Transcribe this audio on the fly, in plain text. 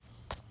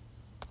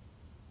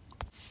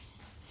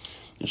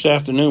This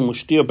afternoon, we're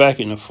still back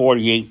in the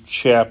 48th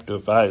chapter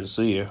of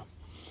Isaiah,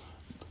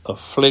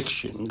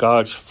 affliction,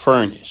 God's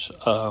furnace.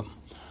 I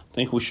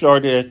think we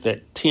started at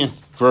that 10th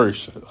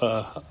verse.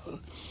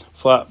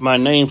 For my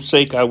name's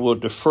sake, I will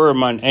defer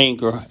mine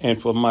anger,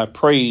 and for my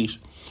praise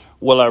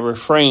will I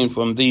refrain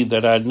from thee,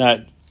 that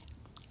I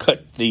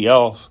cut thee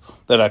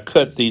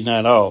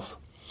not off.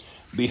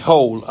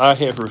 Behold, I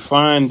have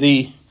refined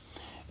thee,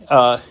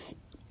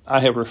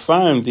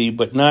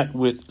 but not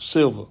with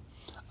silver.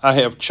 I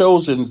have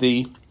chosen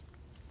thee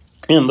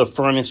in the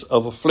furnace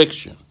of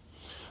affliction.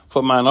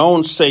 For mine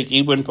own sake,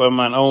 even for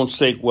mine own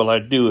sake will I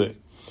do it.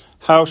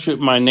 How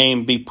should my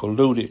name be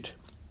polluted?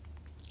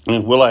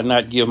 And will I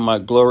not give my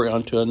glory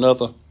unto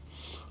another?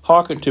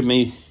 Hearken to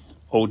me,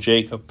 O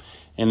Jacob,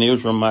 and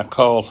Israel my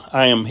call.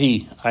 I am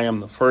he, I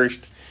am the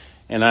first,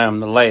 and I am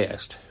the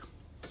last.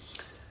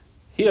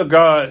 Here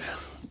God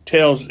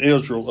tells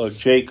Israel or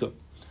Jacob,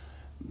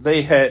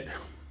 they had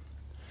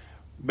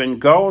been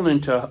gone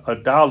into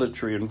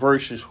idolatry. In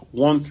verses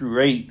 1 through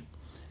 8,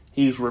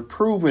 he's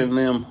reproving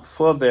them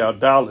for their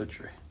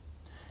idolatry.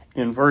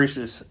 In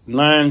verses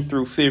 9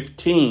 through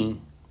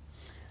 15,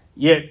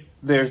 yet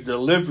there's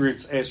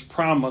deliverance as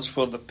promised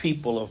for the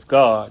people of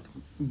God,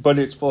 but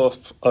it's for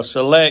a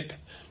select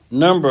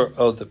number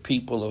of the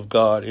people of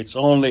God. It's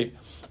only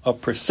a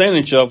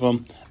percentage of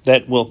them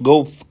that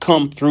will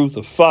come through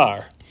the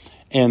fire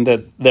and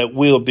that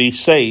will be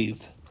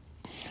saved.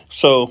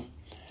 So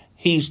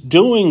he's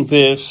doing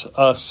this,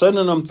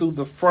 sending them through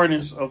the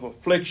furnace of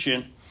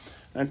affliction.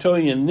 I tell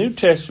you, in New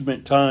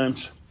Testament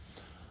times,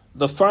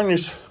 the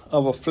furnace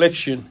of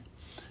affliction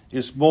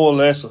is more or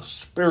less a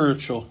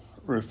spiritual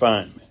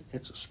refinement.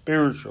 It's a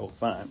spiritual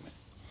refinement.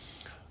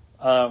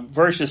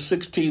 Verses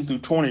 16 through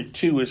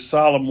 22 is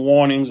solemn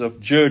warnings of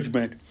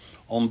judgment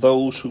on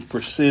those who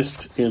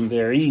persist in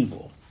their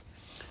evil.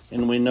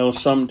 And we know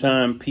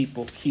sometimes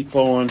people keep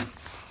on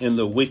in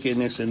the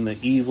wickedness and the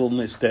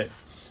evilness that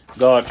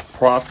God's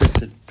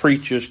prophets and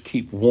preachers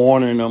keep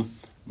warning them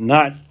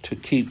not to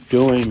keep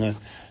doing and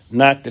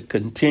not to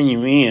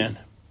continue in.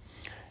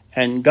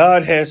 And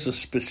God has a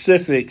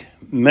specific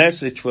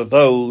message for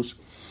those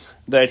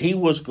that he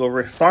was going to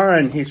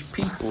refine his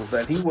people,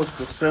 that he was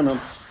to send them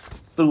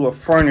through a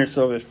furnace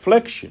of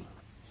affliction.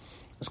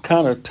 It's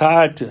kind of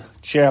tied to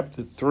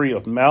chapter 3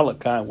 of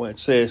Malachi, where it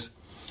says,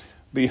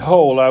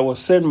 Behold, I will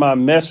send my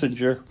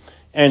messenger,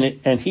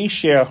 and he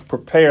shall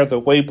prepare the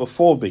way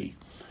before me.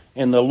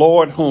 And the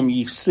Lord whom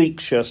ye seek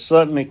shall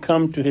suddenly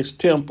come to his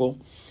temple,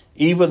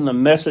 even the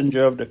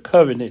messenger of the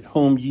covenant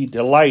whom ye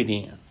delight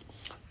in.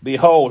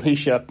 Behold, he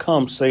shall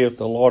come, saith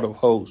the Lord of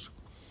hosts.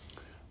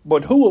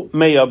 But who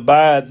may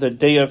abide the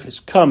day of his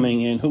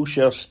coming, and who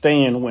shall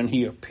stand when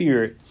he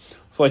appeareth?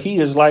 For he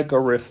is like a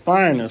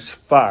refiner's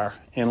fire,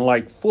 and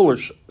like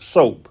fuller's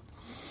soap.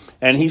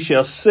 And he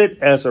shall sit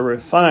as a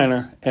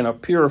refiner and a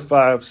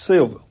purifier of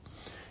silver.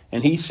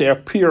 And he shall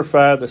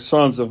purify the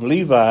sons of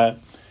Levi,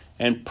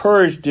 and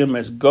purge them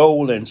as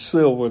gold and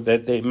silver,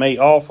 that they may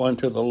offer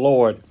unto the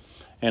Lord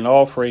an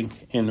offering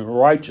in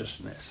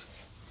righteousness.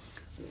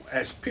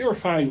 As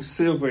purifying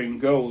silver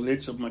and gold,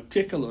 it's a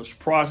meticulous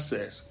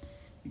process.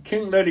 You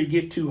can't let it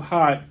get too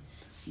hot.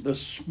 The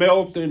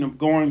smelting of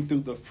going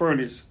through the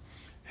furnace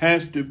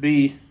has to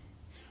be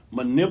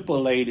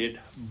manipulated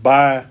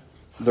by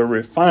the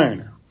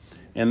refiner.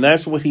 And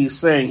that's what he's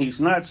saying.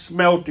 He's not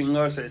smelting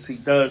us as he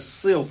does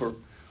silver,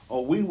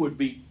 or we would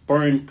be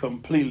burned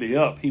completely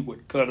up. He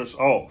would cut us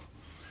off.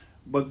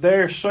 But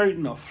there are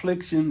certain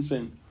afflictions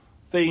and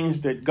things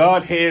that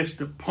God has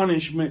the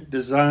punishment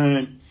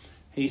designed.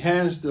 He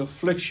has the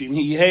affliction.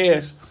 He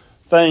has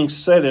things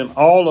set in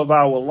all of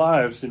our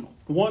lives. And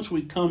once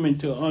we come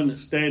into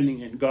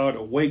understanding and God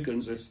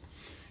awakens us,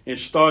 it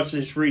starts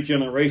this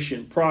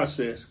regeneration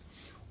process,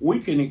 we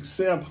can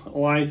accept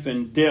life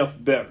and death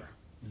better.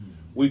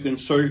 We can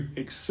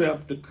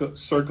accept the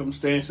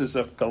circumstances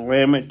of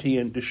calamity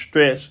and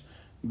distress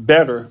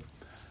better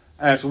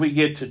as we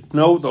get to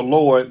know the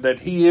Lord, that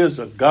he is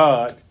a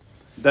God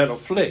that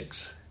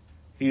afflicts.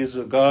 He is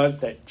a God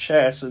that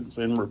chastens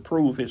and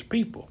reproves his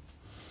people.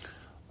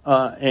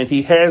 And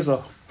he has a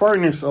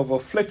furnace of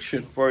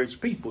affliction for his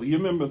people. You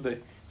remember the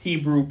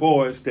Hebrew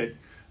boys that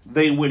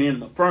they went in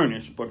the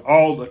furnace, but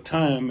all the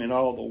time and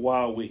all the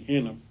while we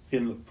in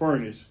the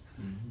furnace,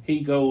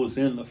 he goes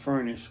in the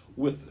furnace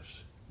with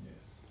us.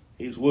 Yes.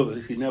 He's with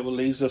us. He never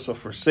leaves us or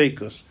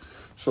forsakes us.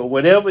 So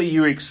whatever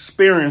you're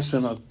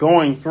experiencing or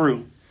going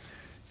through,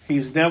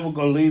 he's never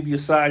going to leave your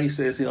side. He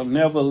says he'll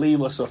never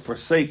leave us or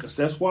forsake us.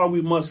 That's why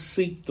we must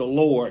seek the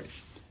Lord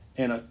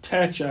and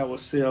attach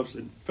ourselves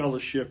in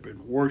fellowship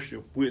and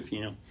worship with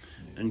him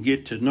and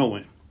get to know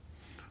him.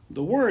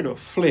 The word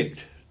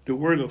afflict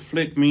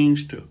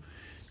means to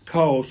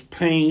cause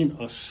pain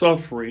or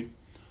suffering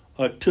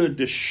or to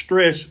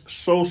distress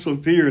so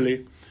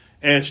severely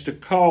as to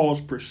cause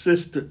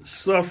persistent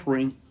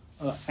suffering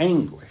or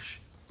anguish.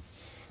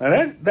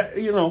 Now that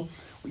you're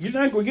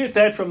not going to get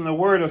that from the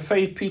word of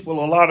faith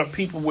people. A lot of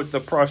people with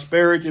the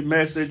prosperity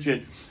message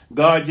and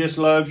God just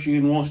loves you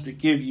and wants to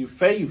give you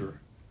favor.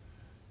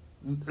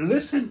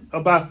 Listen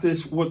about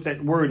this, what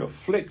that word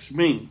afflicts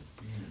means.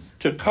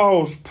 To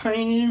cause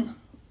pain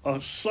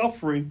or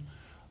suffering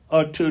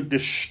or to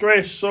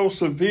distress so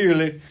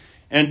severely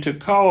and to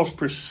cause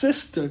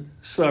persistent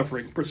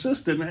suffering.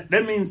 Persistent,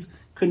 that means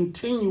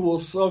continual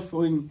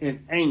suffering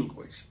and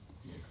anguish.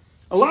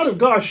 A lot of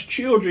God's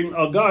children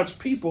or God's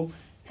people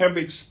have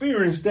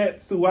experienced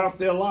that throughout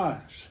their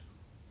lives.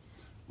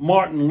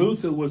 Martin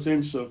Luther was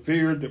in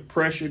severe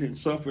depression and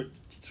suffered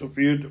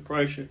severe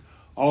depression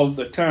all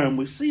the time.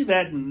 We see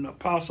that in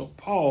Apostle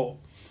Paul,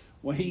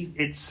 when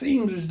it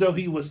seems as though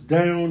he was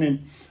down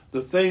and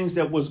the things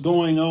that was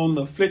going on,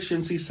 the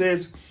afflictions. He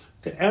says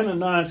to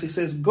Ananias, he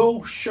says,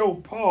 go show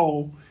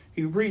Paul,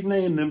 he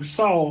renamed him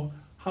Saul,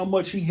 how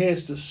much he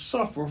has to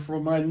suffer for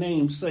my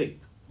name's sake.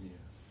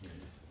 Yes.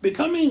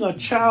 Becoming a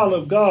child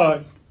of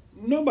God,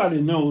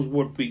 nobody knows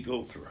what we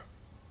go through.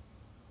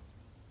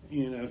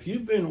 You know, if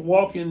you've been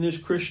walking this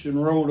Christian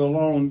road a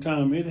long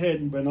time, it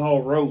hadn't been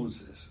all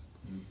roses.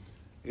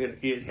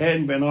 It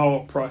hadn't been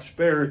all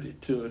prosperity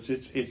to us.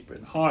 It's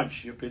been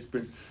hardship. It's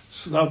been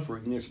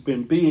suffering. It's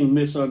been being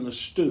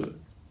misunderstood.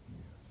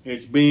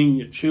 It's being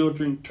your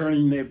children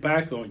turning their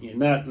back on you,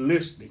 not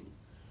listening,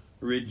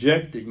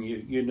 rejecting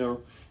you, you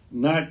know,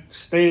 not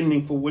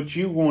standing for what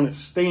you want to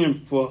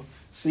stand for.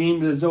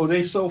 Seems as though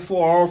they're so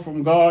far off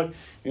from God,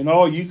 and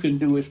all you can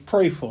do is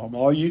pray for them.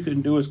 All you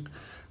can do is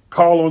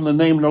call on the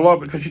name of the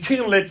Lord, because you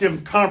can't let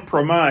them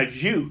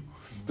compromise you,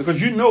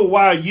 because you know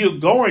why you're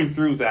going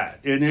through that,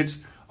 and it's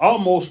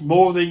almost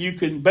more than you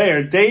can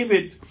bear.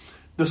 David,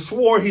 he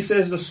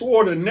says, the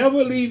sword will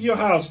never leave your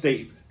house,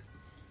 David.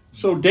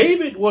 So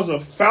David was a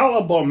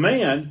fallible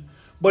man,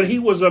 but he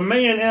was a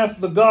man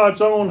after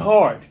God's own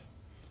heart.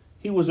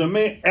 He was a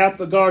man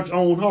after God's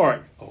own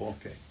heart. Oh,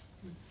 okay.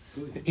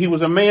 He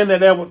was a man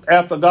that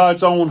after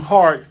God's own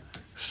heart.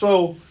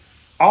 So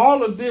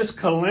all of this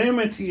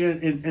calamity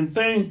and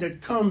things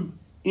that come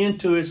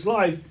into his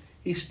life,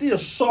 he still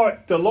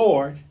sought the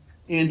Lord,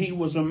 and he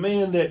was a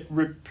man that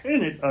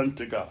repented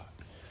unto God.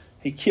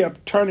 He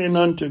kept turning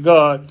unto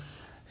God.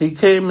 He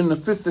came in the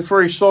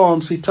 51st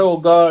Psalms, he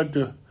told God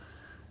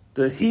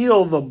to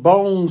heal the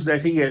bones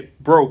that he had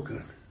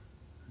broken.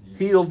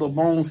 Heal the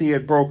bones he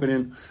had broken.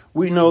 And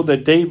we know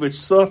that David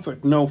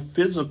suffered no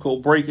physical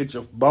breakage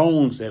of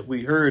bones that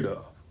we heard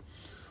of.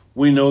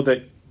 We know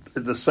that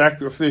the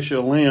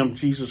sacrificial lamb,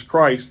 Jesus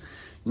Christ,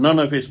 none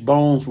of his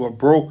bones were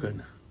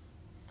broken.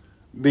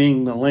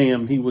 Being the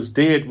lamb, he was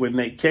dead when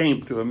they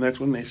came to him. That's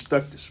when they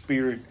stuck the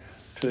spear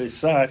to his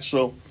side.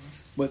 So,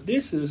 but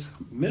this is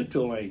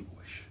mental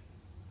anguish.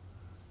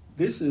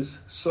 This is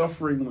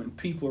suffering when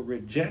people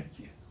reject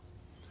you.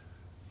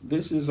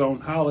 This is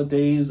on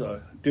holidays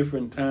or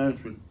different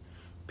times when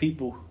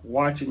people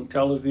watching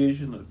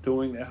television or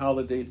doing their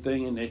holiday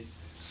thing, and they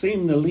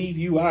seem to leave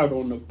you out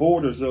on the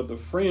borders of the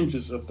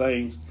fringes of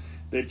things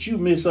that you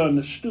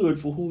misunderstood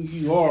for who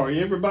you are. And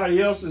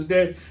everybody else is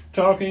there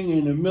talking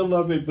in the middle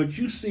of it, but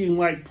you seem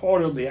like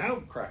part of the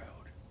out crowd.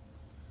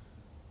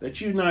 That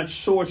you're not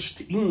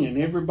sourced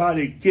in.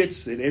 Everybody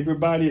gets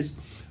it.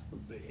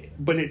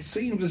 But it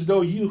seems as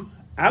though you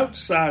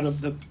outside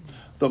of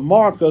the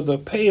mark of the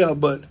pale,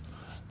 but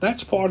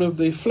that's part of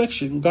the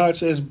affliction. God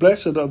says,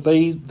 blessed are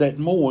they that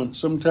mourn.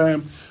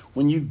 Sometimes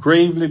when you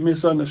gravely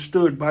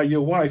misunderstood by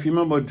your wife. You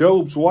remember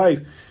Job's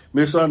wife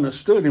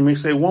misunderstood him. He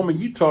said, woman,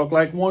 you talk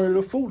like one of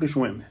the foolish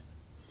women.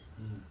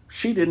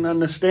 She didn't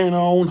understand her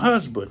own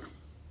husband.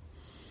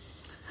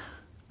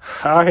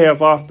 I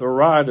have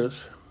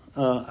arthritis.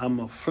 I'm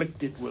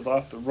afflicted with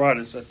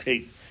arthritis. I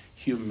take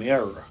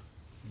Humira.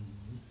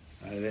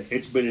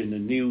 It's been in the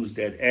news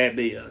that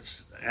Abbey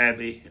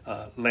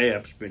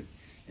Labs been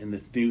in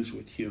the news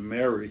with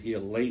Humira here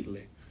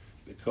lately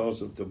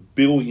because of the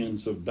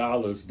billions of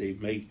dollars they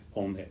make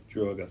on that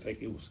drug. I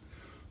think it was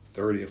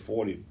 30 or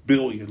 40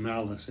 billion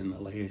dollars in the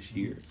last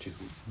year or two.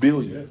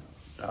 $billions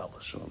on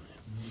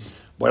it.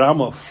 But I'm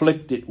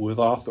afflicted with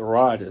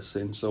arthritis,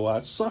 and so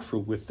I suffer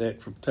with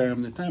that from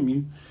time to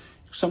time.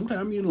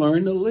 Sometimes you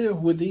learn to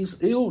live with these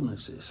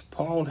illnesses.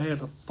 Paul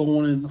had a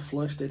thorn in the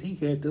flesh that he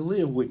had to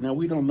live with. Now,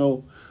 we don't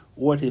know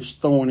what his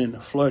thorn in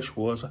the flesh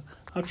was.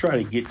 I'll try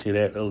to get to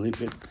that a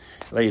little bit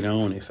later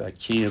on if I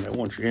can. I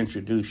want to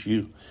introduce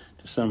you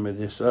to some of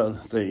this other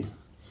thing.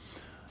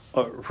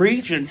 A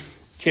region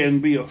can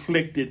be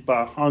afflicted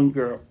by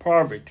hunger or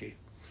poverty.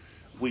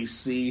 We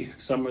see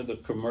some of the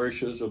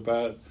commercials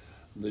about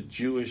the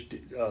Jewish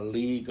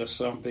League or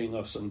something,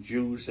 or some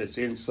Jews that's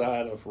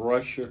inside of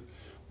Russia.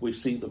 We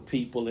see the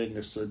people in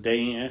the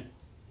Sudan,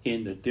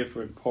 in the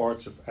different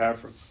parts of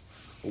Africa,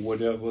 or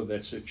whatever,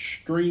 that's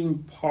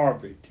extreme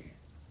poverty.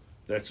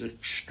 That's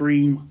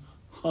extreme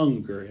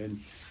hunger. And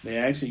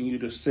they're asking you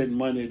to send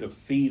money to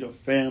feed a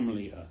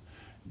family, or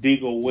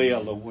dig a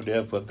well, or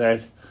whatever.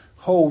 That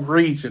whole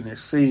region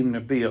is seen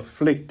to be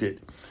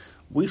afflicted.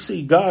 We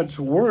see God's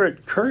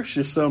word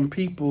curses some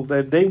people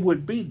that they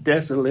would be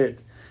desolate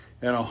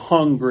in a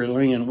hungry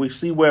land. We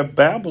see where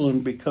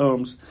Babylon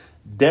becomes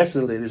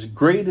desolate. As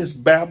great as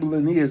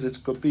Babylon is, it's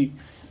going to be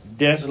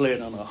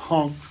desolate on a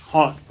haunt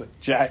for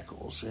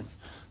jackals and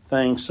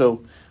things.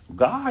 So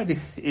God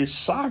is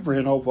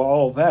sovereign over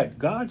all that.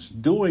 God's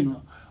doing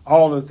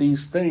all of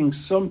these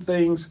things. Some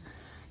things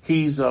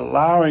he's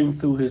allowing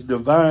through his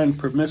divine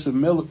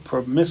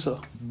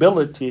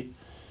permissibility,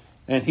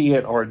 and he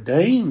had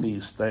ordained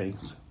these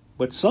things.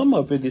 But some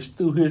of it is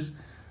through his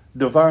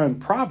divine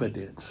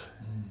providence.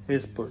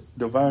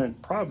 Divine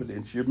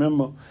providence. You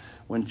remember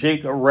when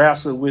Jacob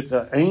wrestled with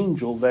the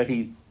angel that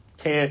he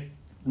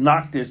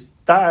knocked his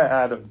thigh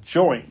out of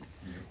joint,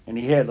 and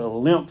he had a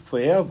limp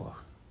forever.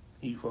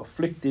 He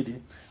afflicted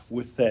him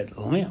with that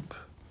limp.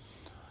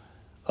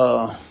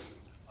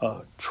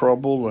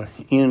 Trouble or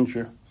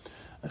injury.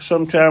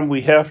 Sometimes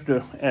we have to,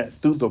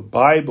 through the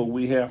Bible,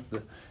 we have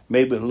to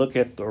maybe look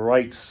at the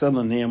right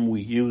synonym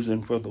we're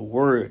using for the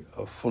word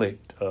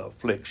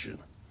affliction.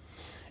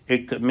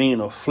 It could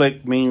mean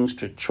afflict means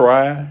to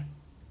try,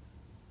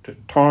 to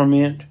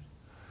torment,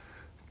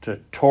 to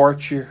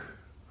torture,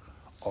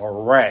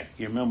 or rack.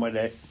 You remember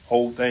that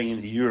old thing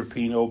in the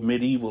European, old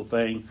medieval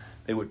thing?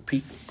 They would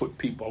put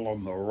people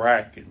on the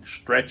rack and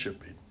stretch them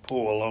and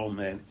pull on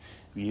that.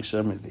 You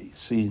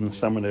seen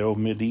some of the old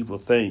medieval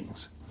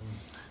things.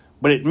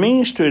 But it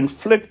means to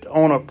inflict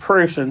on a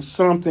person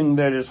something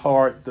that is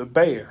hard to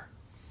bear.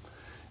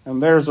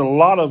 And there's a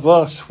lot of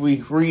us,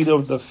 we read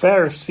of the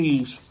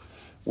Pharisees,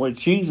 where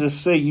Jesus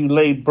said you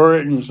lay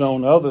burdens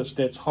on others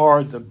that's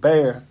hard to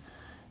bear,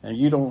 and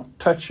you don't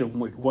touch them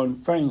with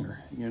one finger.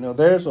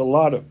 There's a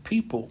lot of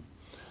people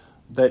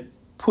that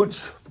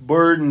puts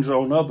burdens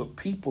on other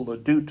people or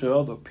do to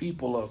other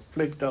people or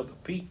afflict other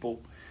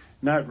people,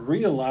 not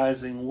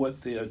realizing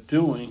what they're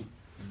doing.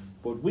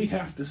 But we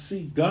have to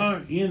see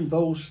God in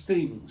those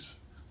things.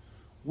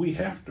 We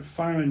have to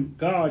find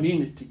God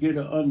in it to get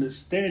an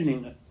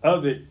understanding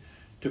of it,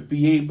 to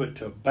be able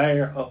to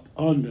bear up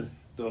under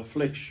the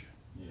affliction.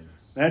 Yes.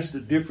 That's the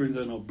difference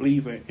in a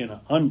believer and an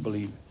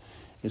unbeliever.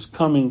 Is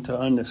coming to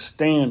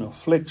understand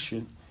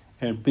affliction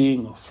and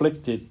being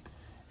afflicted,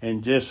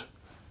 and just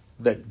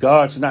that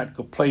God's not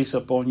going to place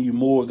upon you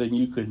more than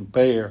you can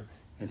bear,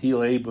 and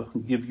he'll able to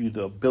give you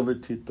the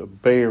ability to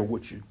bear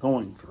what you're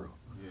going through.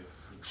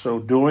 So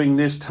during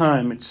this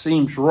time, it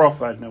seems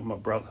rough, I know, my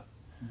brother.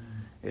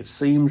 Mm-hmm. It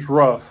seems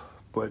rough,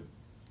 but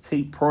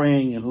keep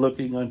praying and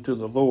looking unto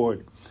the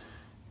Lord.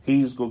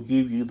 He's going to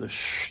give you the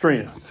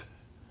strength.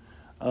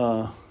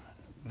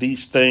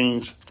 These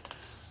things,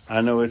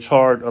 I know it's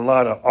hard. A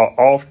lot of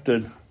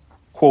often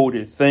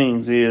quoted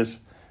things is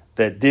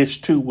that this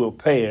too will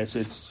pass.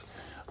 It's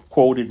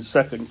quoted in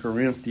 2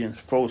 Corinthians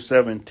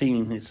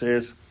 4:17. It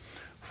says,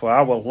 "For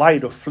our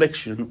light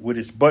affliction, which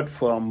is but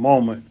for a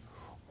moment,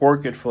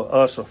 worketh for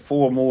us a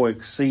far more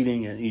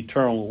exceeding and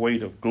eternal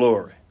weight of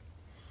glory."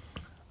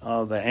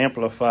 The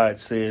Amplified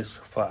says,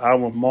 "For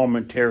our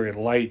momentary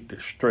light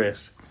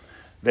distress,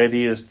 that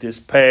is,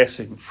 this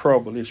passing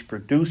trouble, is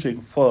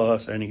producing for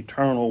us an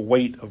eternal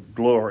weight of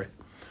glory,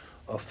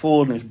 a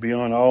fullness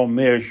beyond all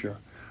measure,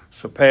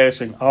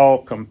 surpassing all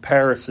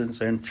comparisons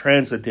and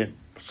transcendent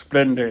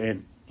splendor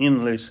and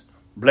endless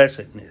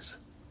blessedness."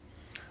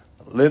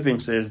 Living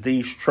says,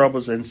 "These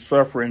troubles and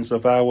sufferings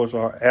of ours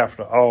are,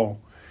 after all,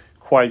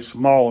 quite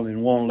small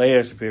and won't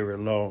last very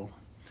long.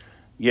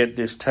 Yet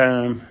this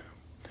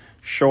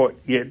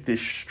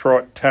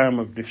short time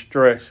of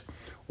distress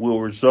will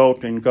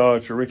result in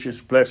God's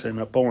richest blessing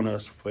upon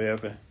us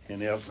forever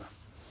and ever."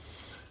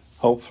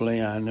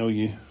 Hopefully, I know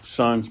your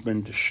son's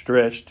been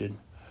distressed and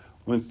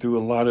went through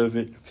a lot of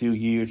it a few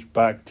years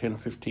back, 10 or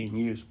 15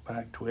 years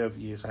back, 12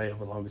 years,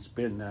 however long it's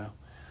been now.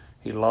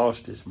 He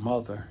lost his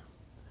mother,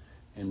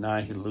 and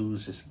now he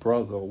loses his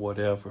brother or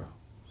whatever.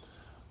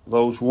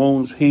 Those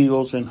wounds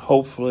heals, and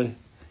hopefully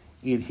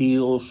it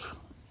heals.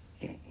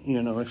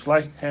 It's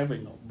like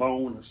having a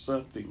bone or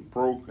something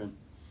broken.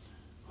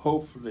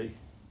 Hopefully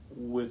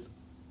with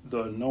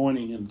the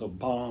anointing and the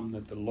balm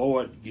that the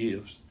Lord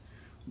gives,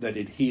 that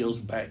it heals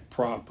back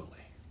properly.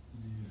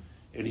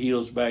 It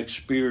heals back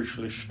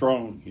spiritually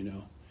strong,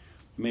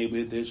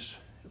 Maybe this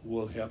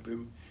will help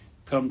him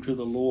come to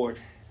the Lord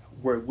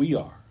where we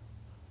are.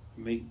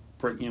 May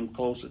bring him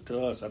closer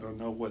to us. I don't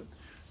know what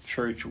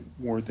church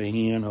were they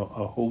in,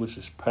 or who was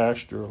his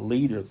pastor or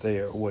leader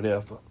there or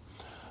whatever.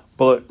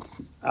 But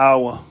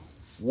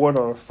what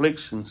are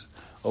afflictions,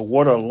 or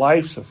what are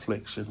life's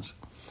afflictions?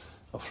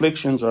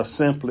 Afflictions are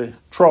simply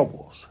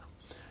troubles,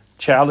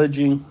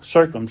 challenging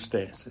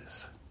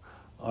circumstances,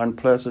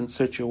 unpleasant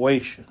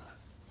situations.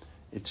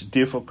 It's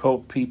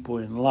difficult people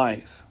in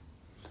life.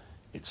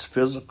 It's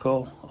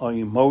physical or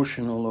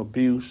emotional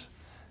abuse,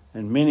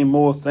 and many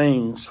more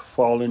things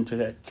fall into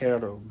that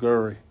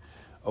category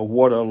of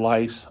what are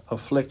life's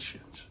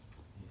afflictions.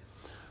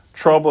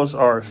 Troubles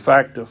are a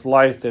fact of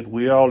life that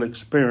we all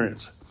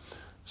experience.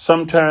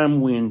 Sometimes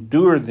we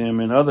endure them,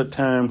 and other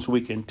times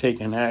we can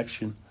take an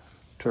action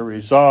to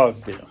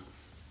resolve them.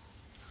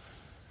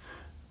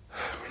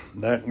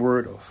 That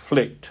word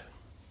afflict,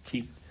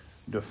 keep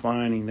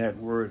defining that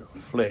word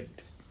afflict.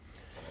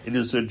 It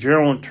is a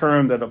general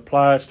term that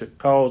applies to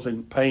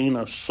causing pain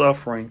or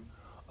suffering,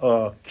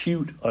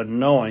 acute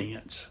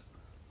annoyance,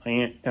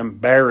 and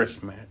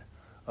embarrassment,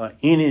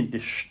 any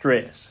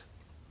distress.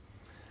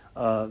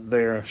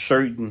 There are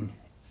certain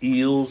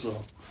ills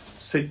or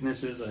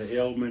sicknesses or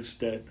ailments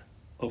that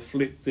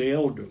afflict the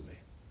elderly.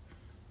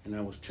 And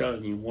I was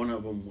telling you, one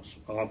of them was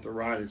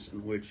arthritis,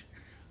 in which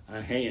I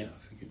have.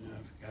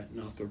 I've gotten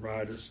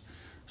arthritis.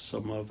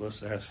 Some of us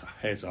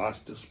has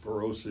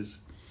osteoporosis.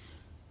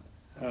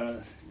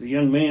 The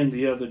young man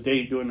the other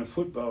day during a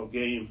football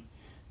game,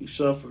 he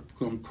suffered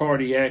from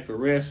cardiac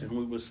arrest, and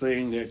we were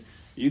saying that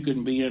you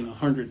can be in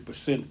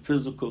 100%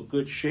 physical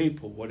good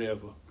shape or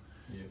whatever,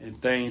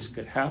 and things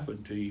could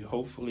happen to you.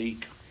 Hopefully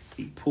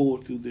he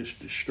pulled through this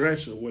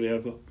distress or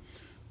whatever,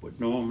 but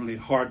normally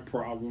heart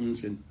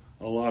problems and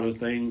a lot of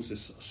things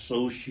is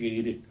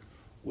associated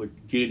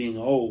with getting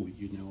old,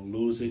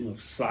 losing of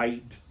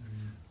sight,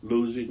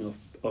 losing of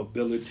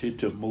ability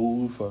to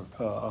move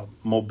or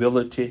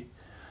mobility.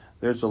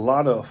 There's a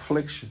lot of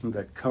affliction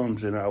that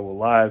comes in our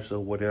lives or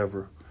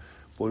whatever,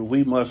 but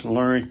we must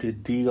learn to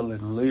deal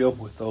and live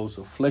with those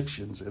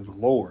afflictions in the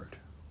Lord.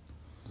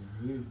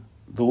 Mm-hmm.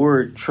 The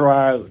word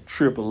trial,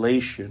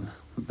 tribulation,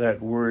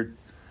 that word,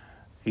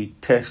 he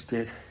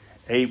tested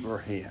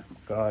Abraham.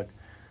 God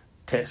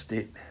test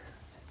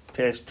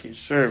his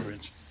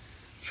servants.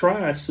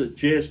 Try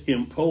suggests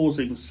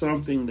imposing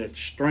something that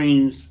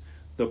strains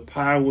the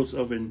powers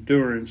of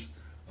endurance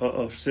or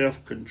of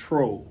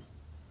self-control.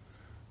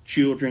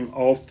 Children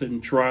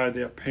often try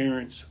their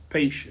parents'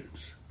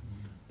 patience.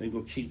 They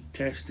will keep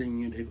testing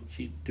you. They will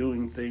keep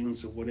doing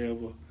things or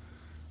whatever.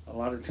 A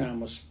lot of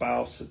time a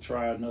spouse will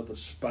try another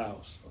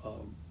spouse.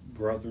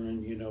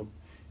 Brethren,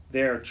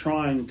 there are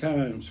trying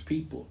times.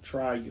 People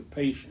try your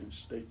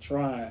patience. They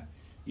try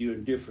you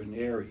in different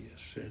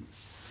areas. And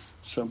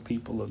some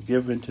people are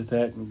given to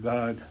that, and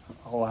God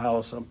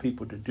allows some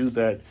people to do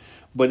that.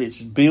 But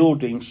it's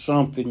building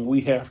something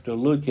we have to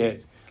look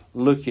at.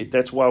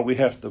 That's why we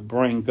have to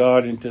bring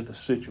God into the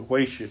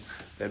situation,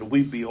 that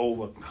we be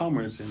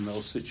overcomers in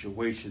those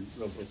situations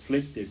of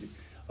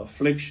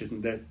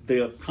affliction, that they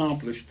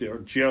accomplish their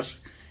just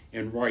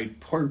and right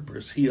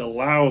purpose. He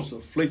allows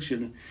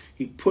affliction.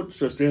 He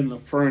puts us in the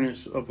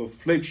furnace of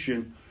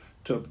affliction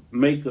to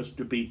make us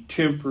to be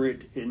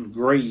temperate and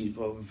grave,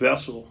 a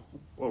vessel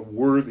or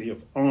worthy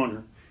of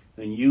honor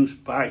and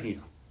used by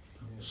him.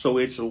 Yes. So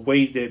it's a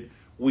way that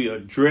we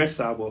address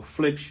our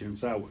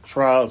afflictions, our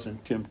trials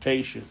and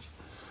temptations.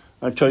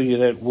 I tell you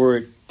that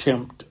word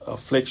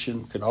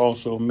affliction can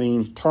also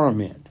mean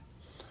torment.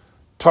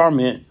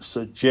 Torment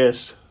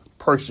suggests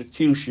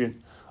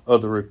persecution or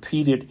the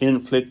repeated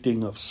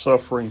inflicting of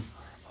suffering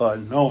or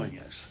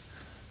annoyance.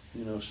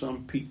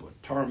 Some people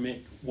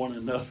torment one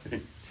another.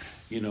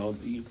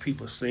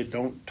 People say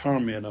don't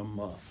torment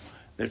them.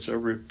 It's a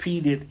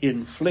repeated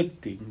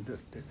inflicting.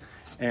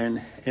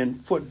 And in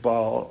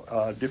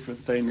football, different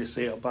thing they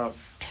say about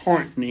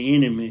taunting the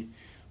enemy,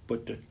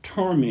 but the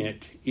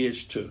torment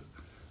is to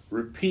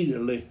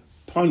repeatedly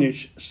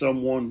punish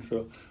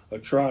someone or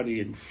try to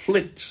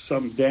inflict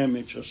some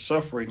damage or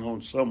suffering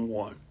on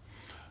someone,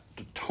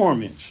 to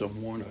torment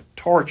someone or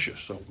torture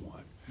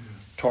someone.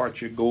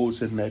 Torture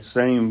goes in that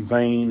same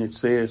vein. It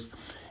says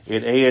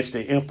it adds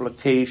the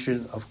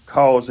implication of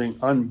causing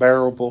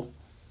unbearable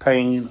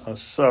pain or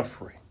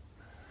suffering.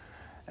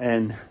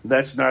 And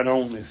that's not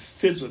only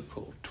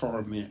physical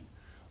torment.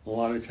 A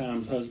lot of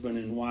times husband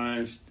and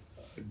wives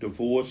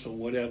divorce or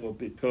whatever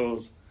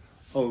because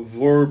of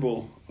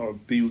verbal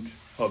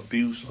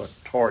abuse or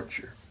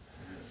torture.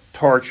 Yes.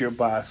 Torture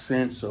by a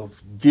sense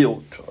of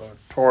guilt, or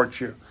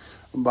torture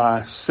by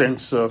a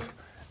sense of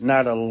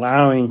not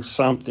allowing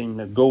something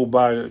to go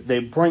by. They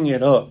bring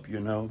it up,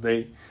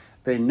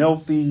 They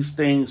know these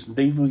things,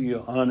 leave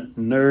you,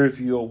 unnerve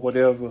you or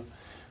whatever.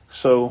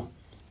 So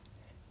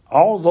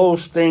all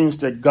those things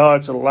that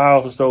God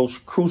allows those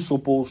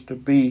crucibles to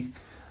be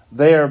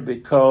there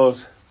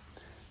because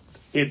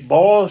it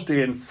boils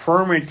the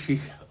infirmity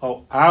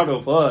out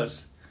of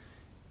us.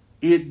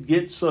 It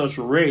gets us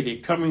ready.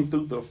 Coming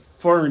through the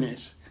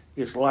furnace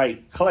is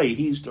like clay.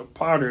 He's the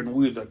potter and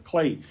we're the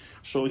clay.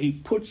 So he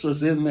puts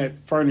us in that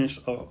furnace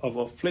of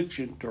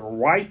affliction to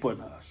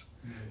ripen us,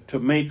 to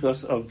make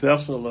us a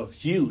vessel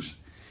of use.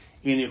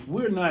 And if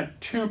we're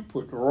not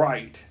tempered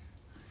right,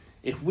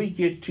 if we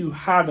get too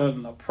hot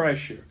under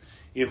pressure,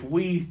 if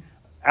we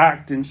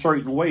act in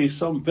certain ways,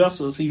 some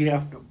vessels he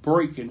have to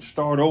break and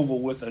start over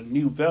with a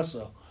new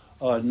vessel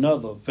or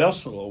another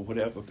vessel or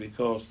whatever,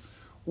 because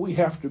we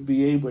have to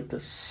be able to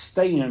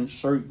stand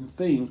certain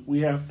things.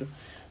 We have to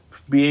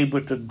be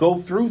able to go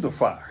through the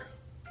fire.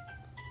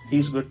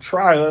 He's going to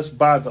try us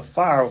by the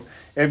fire.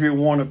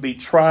 Everyone will be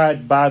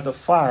tried by the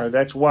fire.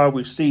 That's why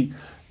we see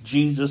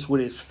Jesus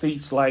with his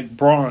feet like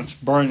bronze,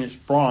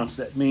 burnished bronze.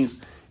 That means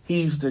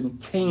he's then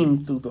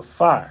came through the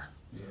fire.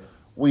 Yes.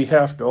 We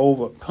have to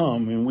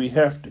overcome and we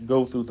have to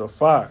go through the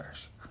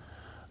fires.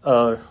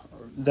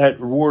 That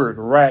word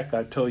rack,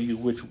 I tell you,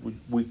 which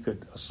we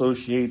could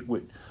associate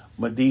with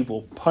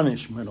medieval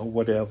punishment or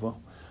whatever.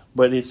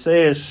 But it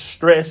says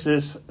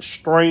stresses,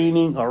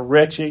 straining or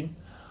retching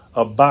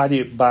a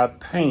body by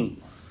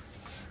pain.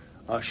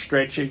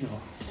 Stretching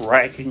or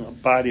racking a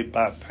body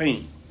by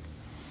pain.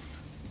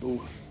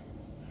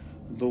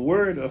 The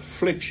word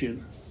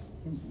affliction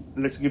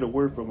let's get a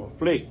word from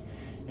afflict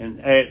and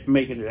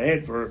make it an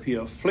adverb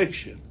here,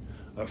 affliction.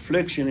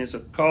 Affliction is a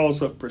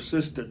cause of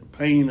persistent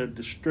pain or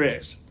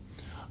distress,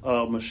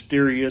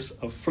 mysterious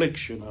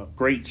affliction, of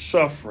great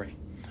suffering.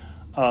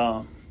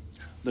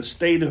 The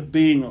state of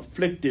being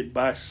afflicted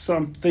by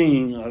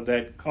something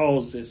that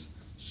causes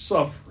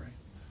suffering.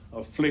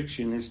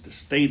 Affliction is the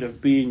state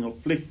of being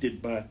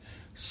afflicted by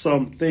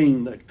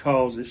something that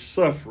causes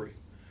suffering.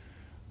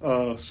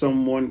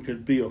 Someone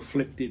could be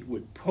afflicted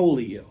with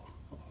polio,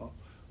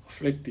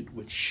 afflicted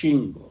with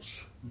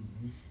shingles.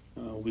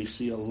 We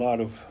see a lot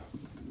of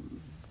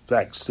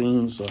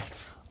vaccines,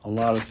 a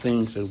lot of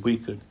things that we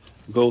could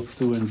go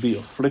through and be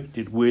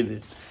afflicted with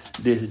it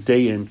this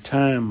day and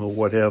time or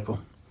whatever.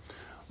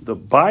 The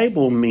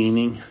Bible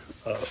meaning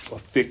of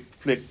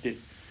afflicted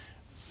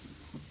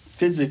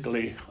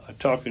physically,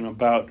 talking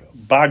about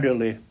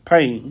bodily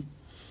pain,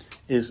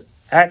 is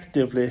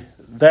actively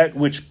that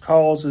which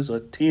causes or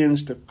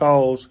tends to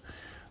cause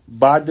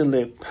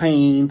bodily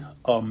pain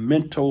or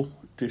mental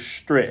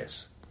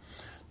distress.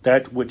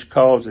 That which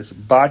causes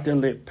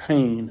bodily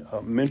pain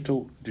or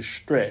mental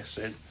distress.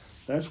 And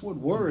that's what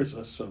worries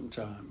us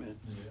sometimes. And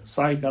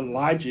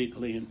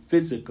psychologically and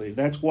physically.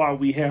 That's why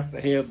we have to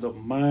have the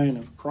mind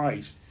of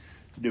Christ,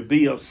 to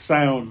be of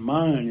sound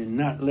mind and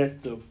not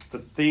let the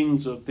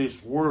things of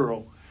this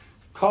world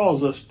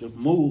cause us to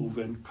move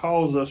and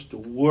cause us to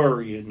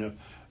worry and to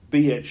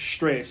be at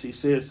stress. He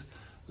says,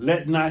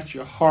 let not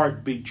your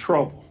heart be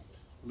troubled.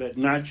 Let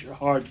not your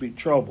heart be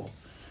troubled.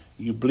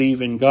 You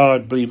believe in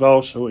God, believe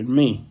also in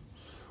me.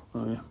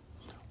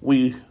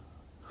 We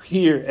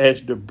hear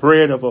as the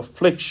bread of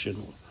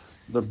affliction,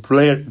 the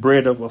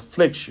bread of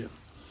affliction.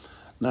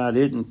 Now, I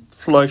didn't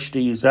flush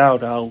these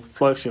out. I'll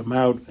flush them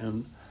out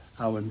in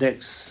our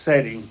next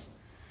setting,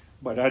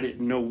 but I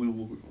didn't know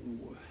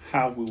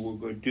how we were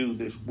going to do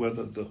this,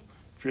 whether the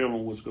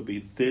funeral was going to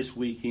be this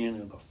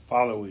weekend or the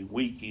following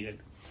weekend.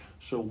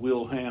 So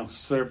we'll have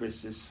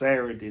services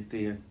Saturday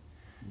then,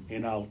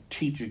 and I'll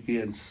teach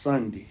again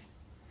Sunday.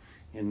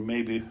 And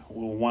maybe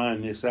we'll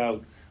wind this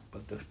out,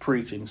 but the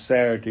preaching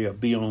Saturday will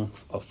be on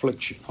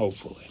affliction,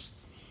 hopefully.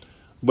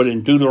 But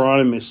in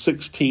Deuteronomy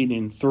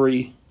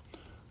 16:3,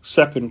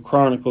 2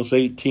 Chronicles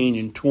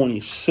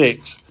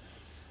 18:26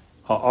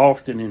 are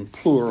often in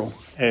plural,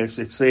 as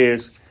it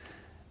says,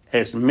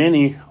 as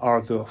many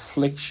are the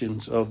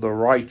afflictions of the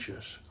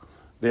righteous.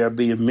 There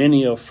be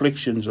many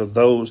afflictions of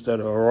those that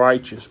are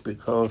righteous,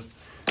 because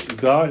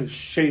God is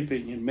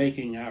shaping and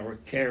making our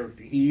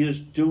character. He is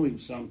doing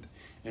something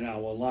in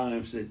our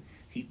lives, that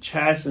he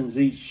chastens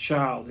each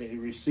child that he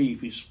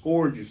receives. He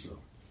scourges them.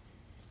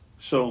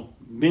 So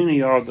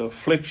many are the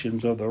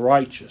afflictions of the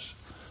righteous.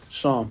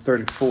 Psalm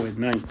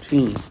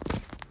 34:19.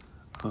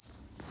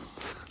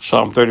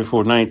 Psalm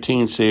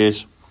 34:19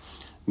 says,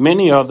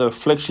 many are the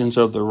afflictions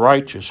of the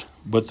righteous,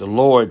 but the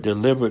Lord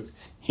delivered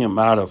him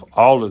out of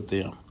all of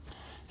them.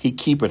 He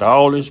keepeth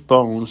all his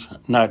bones,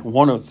 not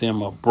one of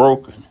them are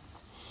broken.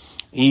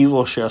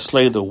 Evil shall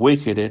slay the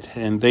wicked,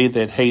 and they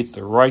that hate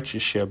the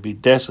righteous shall be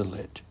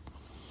desolate.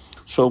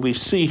 So we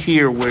see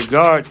here where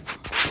God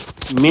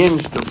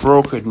mends the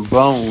broken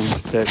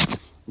bones,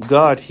 that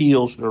God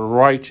heals the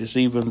righteous,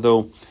 even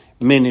though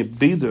many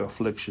be the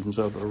afflictions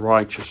of the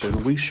righteous.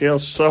 And we shall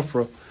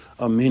suffer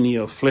many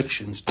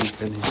afflictions,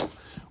 Deacon.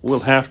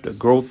 We'll have to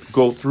go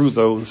through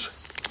those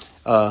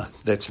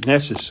that's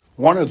necessary.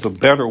 One of the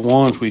better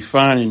ones we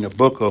find in the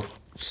book of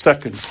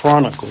 2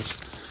 Chronicles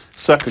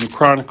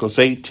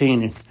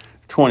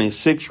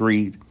 18:26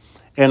 read,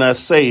 and I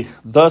say,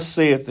 thus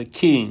saith the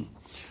king,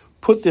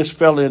 put this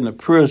fellow in the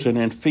prison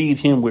and feed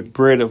him with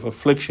bread of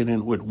affliction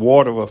and with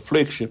water of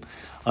affliction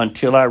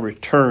until I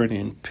return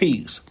in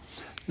peace.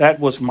 That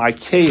was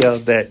Micaiah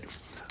that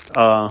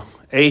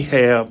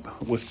Ahab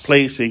was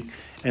placing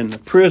in the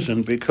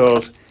prison,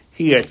 because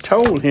he had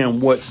told him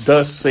what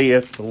thus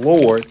saith the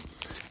Lord,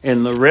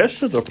 and the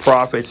rest of the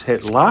prophets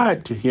had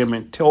lied to him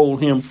and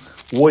told him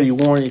what he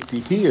wanted to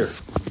hear.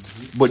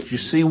 But you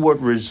see what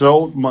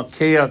result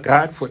Micaiah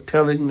got for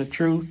telling the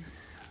truth?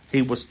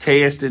 He was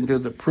cast into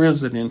the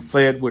prison and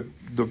fed with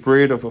the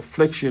bread of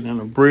affliction and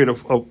the bread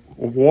of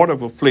water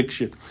of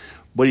affliction.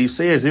 But he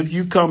says, if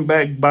you come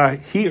back by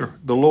here,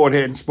 the Lord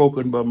hadn't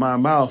spoken by my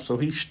mouth. So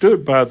he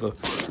stood by the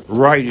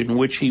right in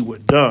which he was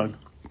done.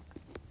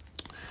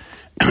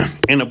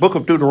 In the book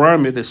of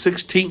Deuteronomy, the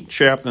 16th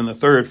chapter and the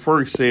 3rd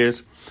verse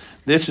says,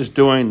 this is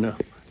during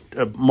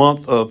the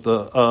month of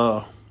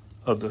the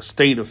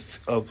state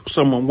of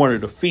someone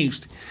wanted a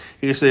feast.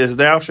 He says,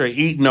 thou shalt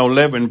eat no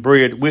leavened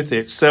bread with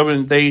it.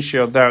 7 days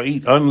shalt thou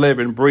eat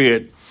unleavened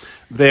bread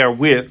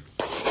therewith,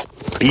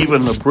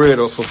 even the bread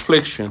of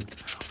affliction.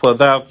 For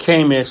thou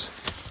camest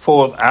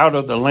forth out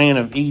of the land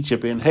of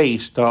Egypt in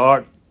haste,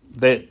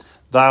 that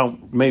thou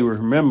may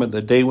remember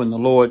the day when the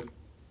Lord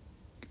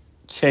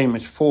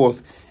camest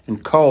forth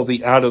and called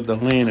thee out of the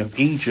land of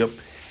Egypt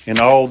in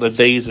all the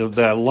days of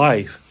thy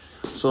life.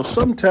 So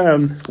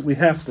sometimes we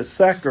have to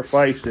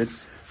sacrifice and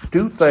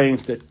do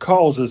things that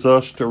causes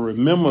us to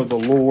remember the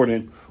Lord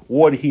and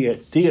what he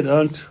had did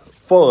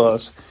for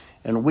us,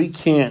 and we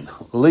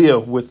can't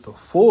live with the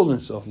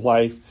fullness of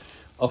life,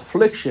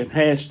 affliction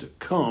has to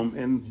come,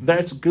 and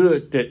that's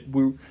good that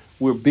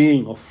we're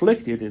being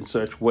afflicted in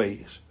such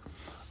ways.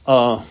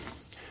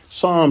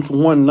 Psalms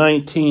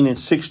 119 and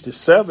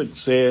 67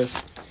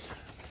 says,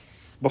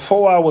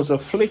 before I was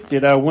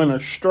afflicted, I went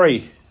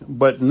astray,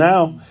 but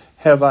now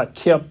have I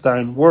kept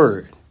thine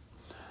word.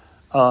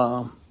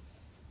 Now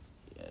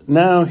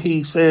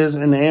he says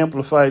in the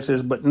Amplified,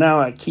 says, but now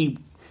I keep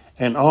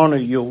and honor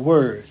your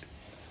word.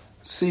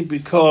 See,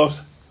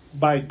 because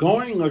by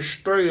going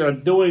astray or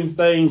doing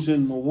things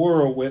in the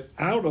world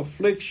without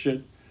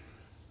affliction,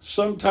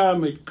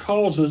 sometimes it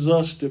causes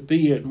us to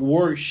be in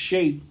worse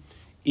shape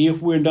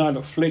if we're not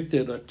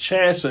afflicted or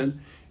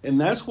chastened.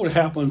 And that's what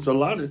happens a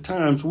lot of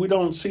times. We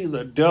don't see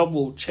the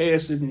devil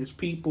chastening his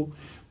people.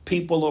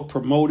 People are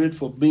promoted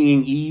for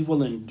being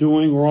evil and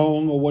doing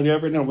wrong or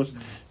whatever. And I was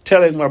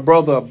telling my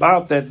brother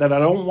about that I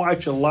don't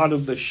watch a lot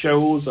of the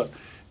shows or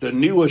the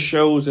newer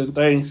shows and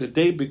things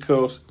today,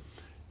 because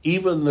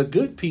even the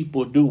good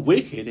people do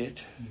wicked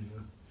it.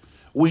 Mm-hmm.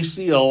 We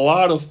see a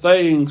lot of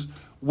things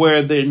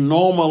where they're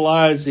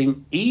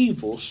normalizing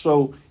evil.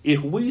 So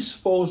if we're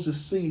supposed to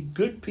see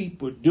good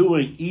people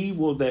doing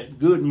evil, that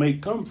good may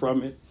come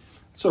from it,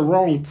 it's a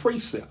wrong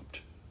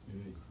precept.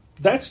 Mm-hmm.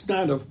 That's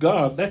not of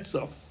God. That's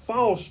a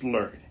false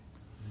learning.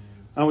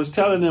 Mm-hmm. I was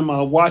telling them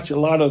I watch a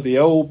lot of the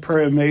old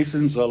prayer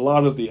masons, a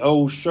lot of the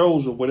old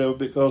shows or whatever,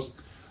 because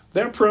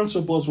their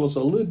principles was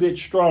a little bit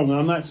stronger.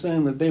 I'm not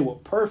saying that they were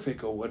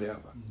perfect or whatever.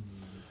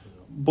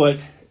 Mm-hmm.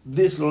 But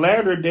this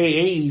latter day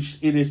age,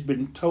 it has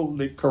been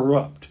totally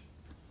corrupt.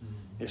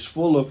 Mm-hmm. It's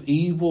full of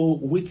evil,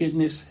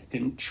 wickedness,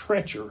 and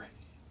treachery.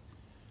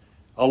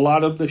 A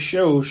lot of the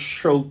shows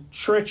show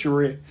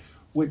treachery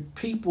with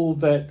people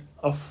that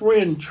a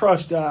friend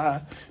trusts.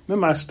 I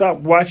remember I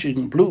stopped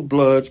watching Blue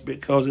Bloods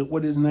because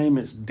what his name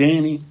is,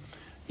 Danny.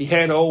 He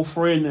had an old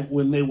friend that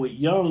when they were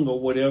young or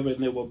whatever,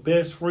 and they were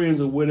best friends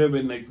or whatever,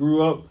 and they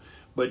grew up.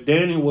 But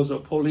Danny was a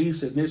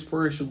police, and this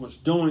person was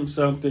doing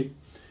something,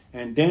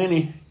 and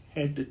Danny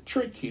had to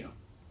trick him.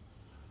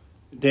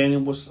 Danny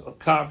was a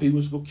cop. He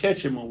was going to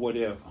catch him or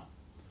whatever.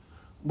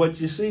 But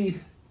you see,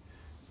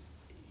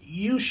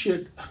 you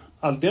should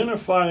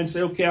identify and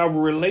say, okay, our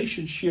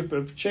relationship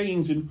has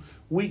changed, and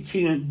we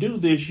can't do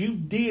this. You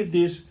did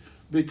this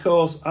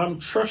because I'm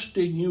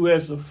trusting you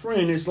as a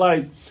friend. It's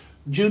like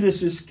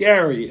Judas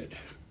Iscariot.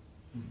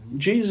 Mm-hmm.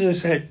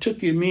 Jesus had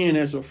took him in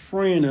as a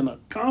friend and a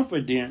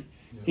confidant,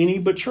 and he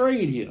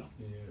betrayed him.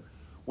 Yeah.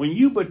 When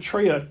you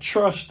betray a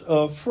trust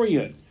of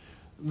friend,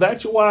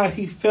 that's why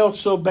he felt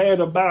so bad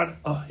about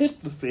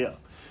Ahithophel.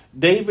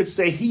 David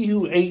said, he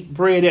who ate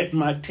bread at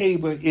my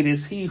table, it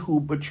is he who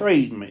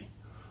betrayed me.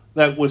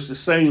 That was the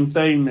same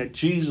thing that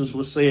Jesus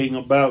was saying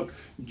about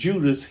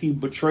Judas. He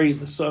betrayed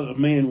the Son of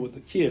Man with a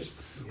kiss.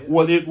 Yeah.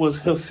 Well, it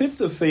was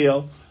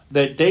Ahithophel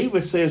that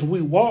David says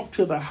we walked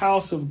to the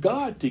house of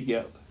God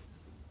together.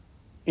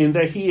 And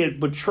that he had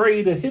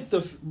betrayed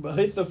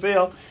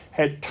Ahithophel,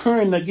 had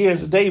turned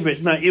against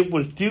David. Now, it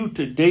was due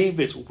to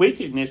David's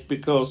wickedness,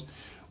 because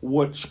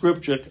what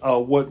scripture,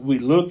 what we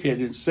look at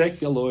in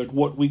secular, and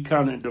what we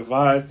kind of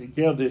devise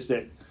together is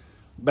that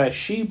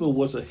Bathsheba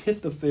was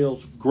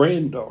Ahithophel's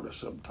granddaughter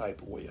some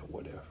type of way or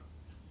whatever.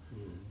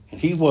 Mm-hmm. And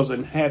he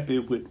wasn't happy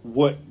with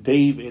what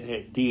David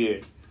had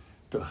did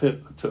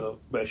to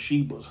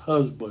Bathsheba's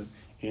husband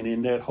and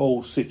in that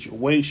whole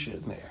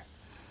situation there.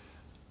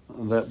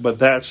 But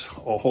that's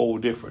a whole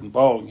different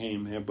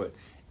ballgame there. But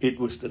it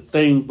was the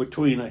thing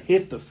between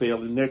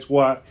Ahithophel, and that's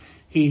why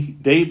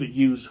David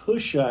used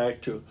Hushai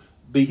to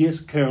be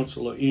his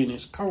counselor in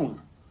his corner.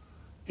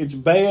 It's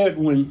bad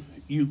when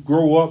you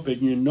grow up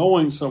and you're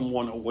knowing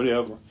someone or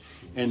whatever,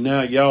 and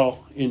now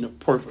y'all in the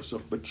purpose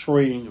of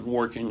betraying and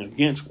working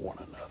against one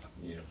another.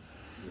 Yeah.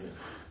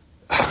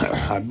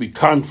 Yeah. I'd be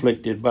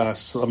conflicted by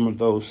some of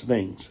those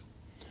things.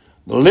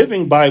 The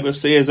Living Bible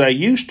says, I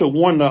used to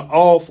wander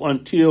off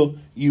until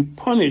you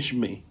punish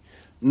me.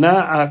 Now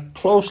I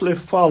closely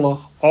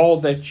follow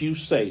all that you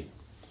say.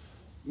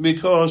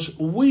 Because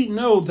we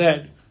know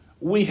that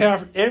we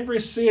have every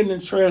sin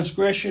and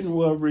transgression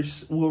will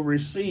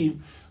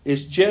receive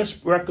its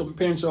just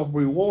recompense of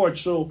reward.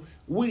 So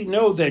we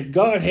know that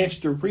God has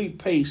to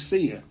repay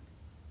sin.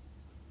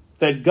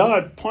 That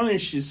God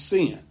punishes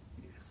sin.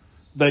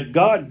 That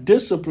God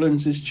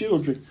disciplines his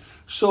children.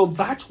 So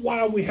that's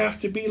why we have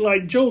to be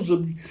like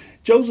Joseph.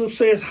 Joseph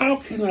says, how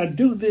can I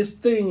do this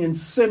thing and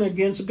sin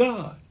against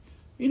God?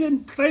 He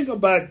didn't think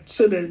about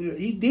sinning.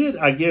 He did,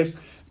 I guess,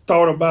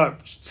 thought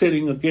about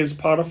sinning against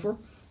Potiphar,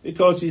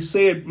 because he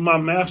said, my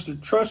master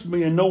trusts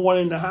me and no one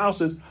in the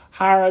house is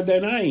higher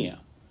than I am.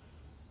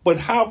 But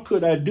how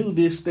could I do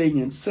this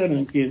thing and sin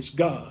against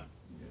God?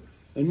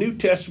 Yes. The New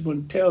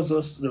Testament tells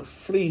us to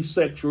flee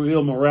sexual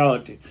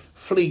immorality,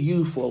 flee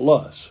youthful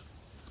lust.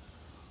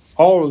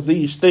 All of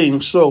these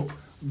things. So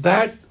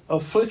that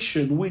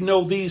affliction, we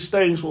know these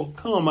things will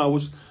come. I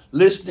was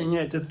listening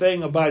at the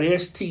thing about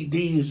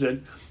STDs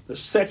and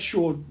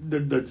the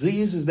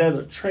diseases that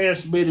are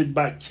transmitted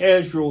by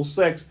casual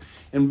sex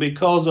and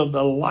because of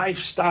the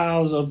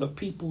lifestyles of the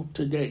people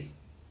today.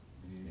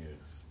 Yes.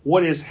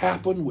 what has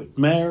happened with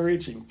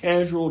marriage and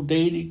casual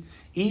dating,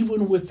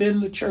 even within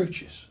the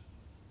churches.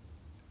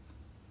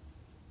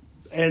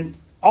 And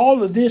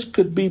all of this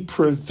could be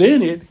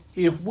prevented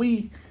if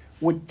we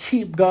would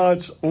keep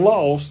God's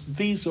laws.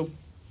 These are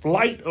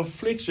light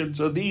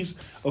afflictions, or these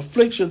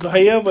afflictions,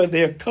 however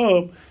they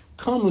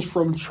comes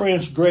from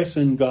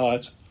transgressing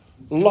God's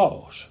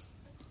laws.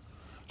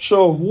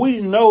 So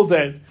we know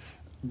that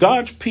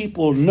God's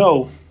people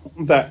know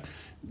that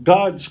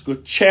God's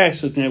good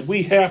chastisement,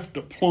 we have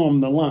to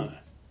plumb the line.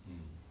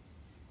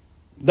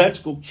 That's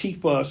going to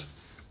keep us,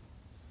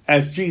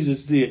 as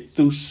Jesus did,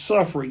 through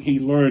suffering, he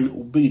learned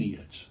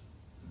obedience.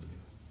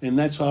 And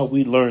that's how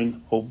we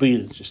learn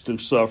obedience, is through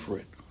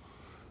suffering.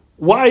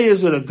 Why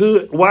is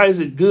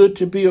it good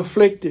to be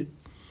afflicted?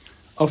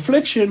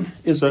 Affliction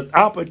is an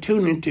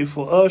opportunity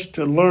for us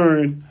to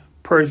learn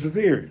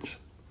perseverance.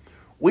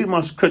 We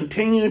must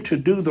continue to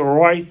do the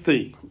right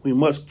thing. We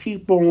must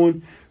keep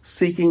on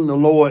seeking the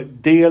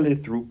Lord daily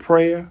through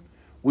prayer.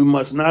 We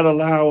must not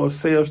allow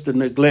ourselves to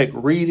neglect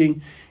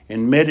reading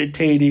and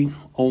meditating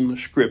on the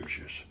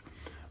scriptures,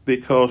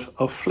 because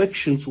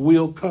afflictions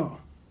will come.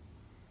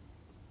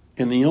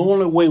 And the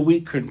only way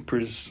we can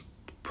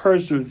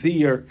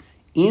persevere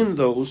in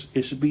those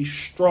is to be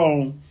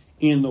strong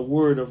in the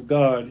word of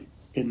God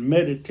and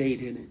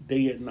meditate in it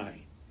day and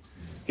night.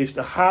 It's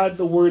to hide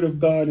the word of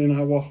God in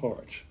our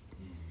hearts.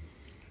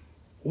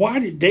 Why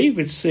did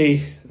David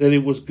say that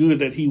it was good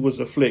that he was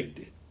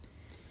afflicted?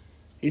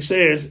 He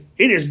says,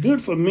 "It is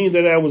good for me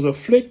that I was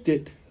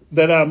afflicted,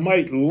 that I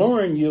might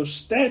learn your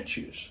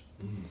statutes."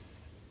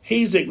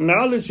 He's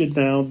acknowledging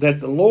now that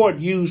the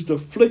Lord used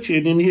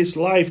affliction in his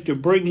life to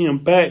bring him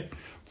back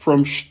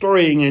from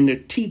straying and to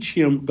teach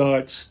him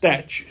God's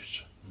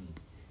statutes.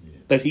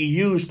 That he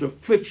used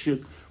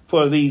affliction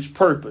for these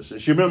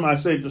purposes. You remember I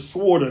said the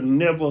sword will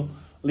never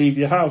leave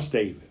your house,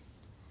 David.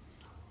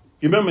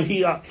 You remember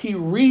he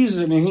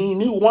reasoned and he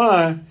knew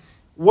why,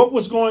 what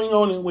was going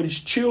on with his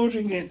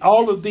children and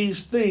all of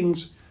these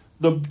things.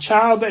 The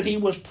child that he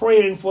was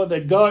praying for,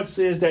 that God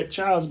says that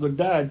child's going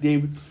to die,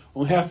 David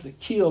will have to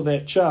kill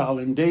that child.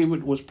 And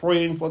David was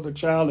praying for the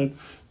child and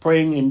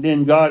praying, and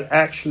then God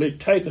actually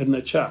taken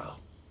the child.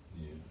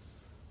 Yes.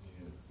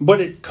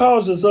 But it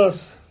causes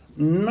us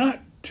not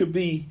to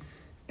be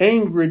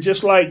angry,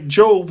 just like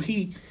Job.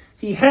 He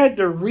had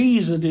the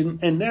reason,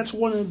 and that's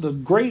one of the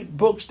great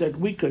books that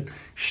we could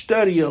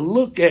study or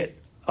look at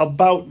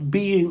about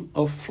being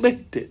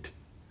afflicted,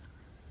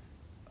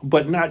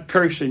 but not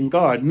cursing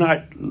God,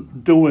 not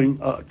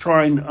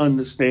trying to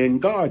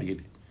understand God in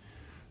it.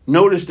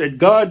 Notice that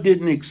God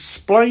didn't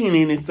explain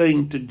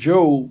anything to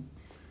Job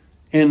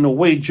in the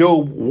way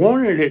Job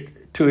wanted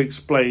it to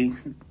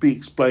be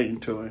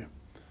explained to him.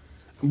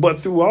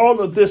 But through all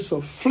of this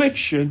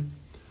affliction,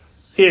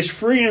 his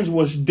friends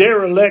was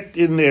derelict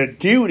in their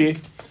duty,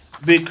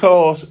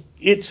 because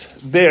it's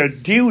their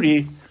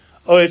duty,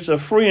 or it's a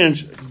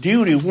friend's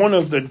duty. One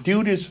of the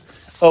duties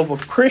of a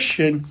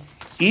Christian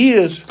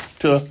is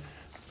to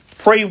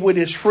pray with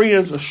his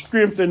friends, or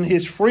strengthen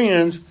his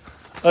friends,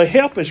 or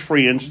help his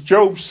friends.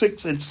 Job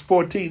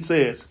 6:14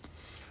 says,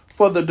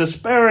 "For the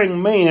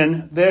despairing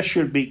man there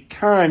should be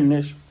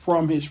kindness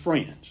from his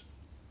friends,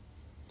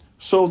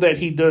 so that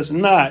he does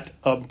not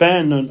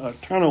abandon or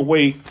turn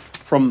away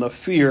from the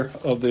fear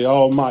of the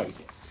Almighty."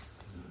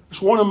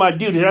 It's one of my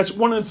duties. That's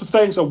one of the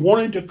things I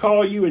wanted to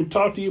call you and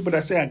talk to you, but I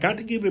said I got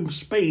to give him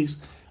space.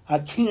 I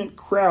can't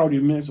crowd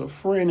him as a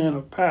friend and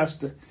a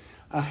pastor.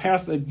 I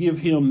have to give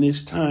him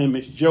this time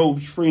as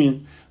Job's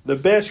friend. The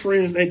best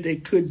friends that they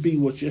could be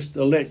was just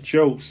to let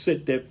Job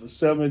sit there for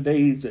 7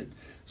 days and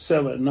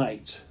 7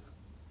 nights.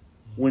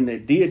 When they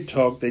did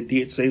talk, they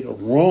did say the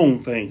wrong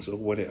things or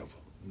whatever.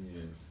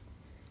 Yes.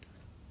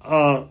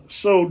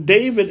 So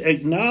David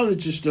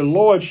acknowledges the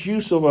Lord's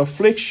use of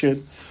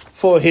affliction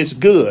for his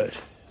good.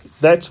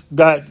 That's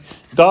God.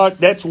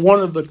 That's one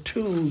of the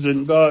tools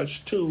in God's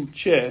tool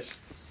chest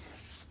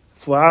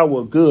for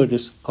our good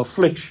is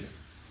affliction.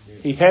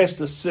 He has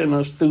to send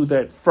us through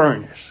that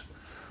furnace.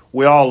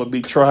 We all will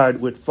be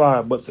tried with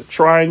fire, but the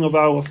trying of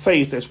our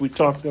faith, as we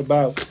talked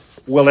about,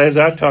 well, as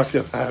I talked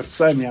about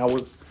Sunday, I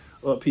was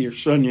up here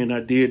Sunday and I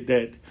did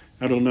that.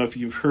 I don't know if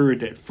you've heard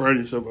that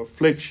furnace of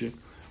affliction,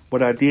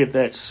 but I did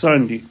that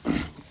Sunday.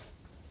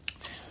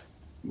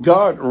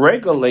 God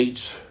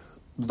regulates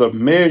the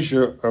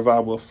measure of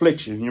our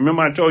affliction. You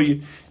remember I told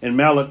you in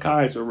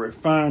Malachi, it's a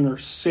refiner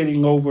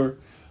sitting over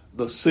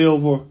the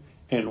silver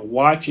and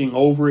watching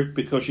over it,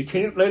 because you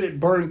can't let it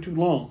burn too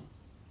long.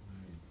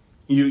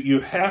 You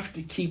have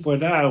to keep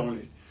an eye on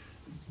it.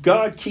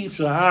 God keeps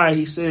an eye.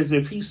 He says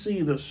if he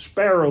sees the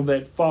sparrow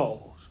that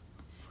falls,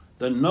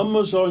 the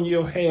numbers on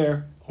your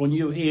hair on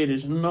your head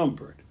is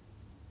numbered.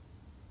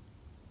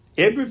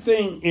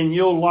 Everything in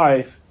your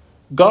life,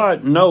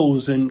 God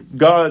knows, and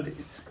God,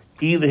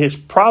 either his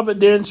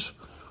providence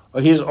or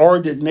his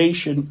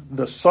ordination,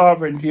 the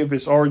sovereignty of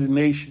his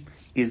ordination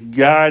is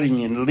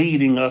guiding and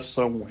leading us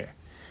somewhere,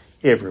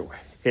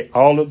 everywhere.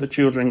 All of the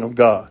children of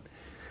God,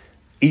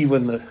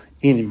 even the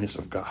enemies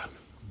of God.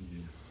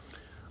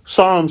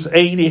 Psalms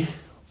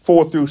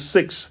 84 through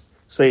 6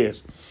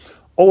 says,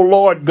 O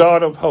Lord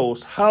God of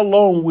hosts, how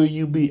long will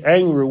you be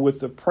angry with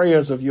the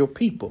prayers of your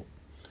people?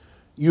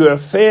 You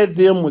have fed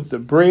them with the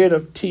bread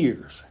of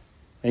tears,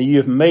 and you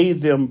have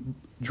made them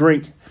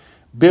drink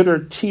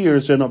bitter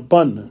tears in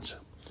abundance.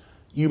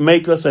 You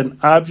make us an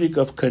object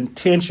of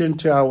contention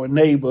to our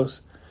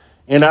neighbors,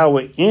 and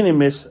our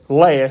enemies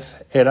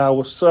laugh at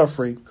our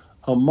suffering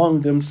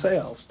among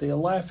themselves. They are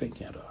laughing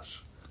at us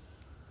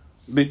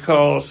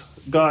because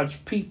God's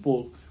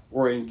people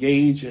were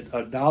engaged in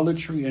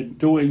idolatry and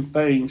doing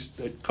things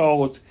that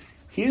caused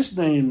his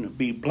name to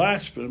be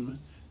blasphemed.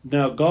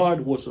 Now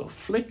God was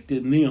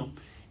afflicting them,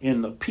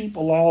 and the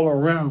people all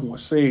around were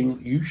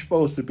saying, you're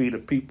supposed to be the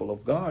people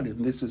of God,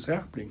 and this is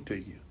happening to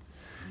you.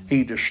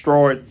 He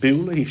destroyed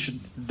Beulah. He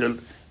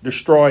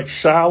destroyed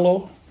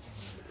Shiloh.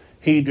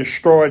 He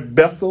destroyed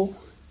Bethel.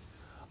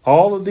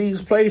 All of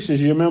these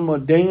places, you remember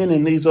Dan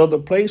and these other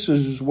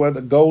places is where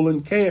the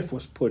golden calf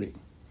was putting.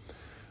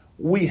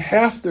 We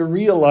have to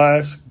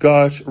realize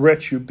God's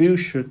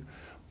retribution,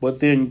 but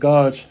then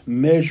God's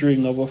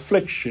measuring of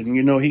affliction.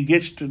 You know, he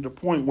gets to the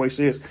point where he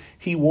says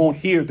he won't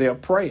hear their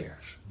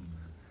prayers.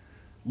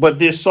 But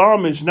this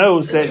psalmist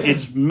knows that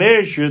it's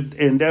measured,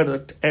 and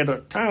that at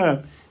a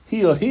time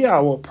he'll hear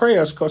our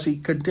prayers because he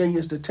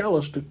continues to tell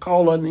us to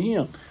call on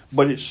him.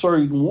 But it's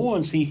certain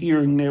ones he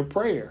hearing their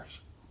prayers.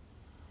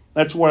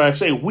 That's what I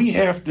say. We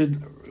have to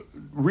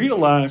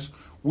realize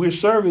we're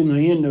serving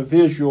the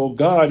individual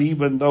God,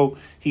 even though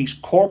he's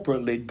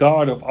corporately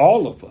God of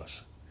all of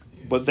us,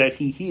 but that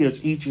he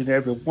hears each and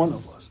every one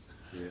of us.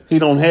 He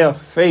don't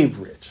have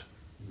favorites.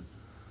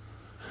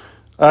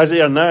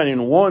 Isaiah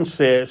 9:1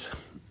 says,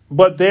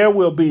 but there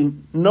will be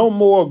no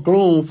more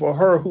gloom for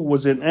her who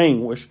was in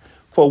anguish,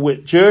 for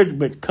with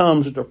judgment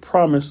comes the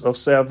promise of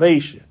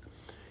salvation.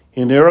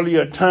 In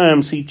earlier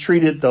times, he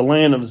treated the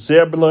land of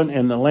Zebulun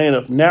and the land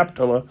of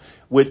Naphtali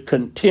with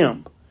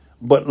contempt.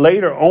 But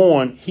later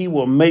on, he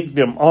will make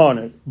them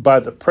honored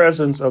by the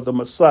presence of the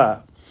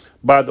Messiah,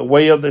 by the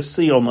way of the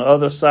sea on the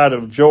other side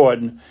of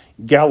Jordan,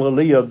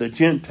 Galilee of the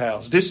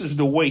Gentiles. This is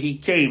the way he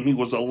came. He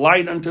was a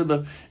light unto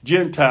the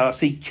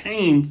Gentiles. He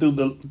came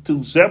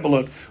through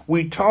Zebulun.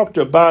 We talked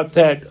about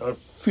that a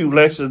few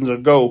lessons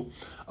ago,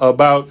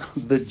 about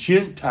the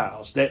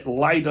Gentiles, that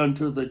light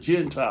unto the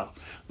Gentiles.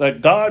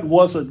 That God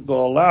wasn't going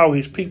to allow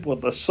his people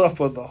to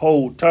suffer the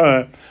whole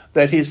time,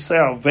 that his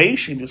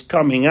salvation is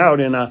coming out.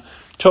 And I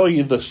tell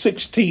you, the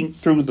 16th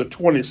through the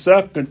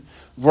 22nd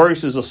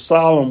verse is a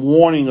solemn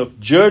warning of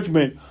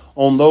judgment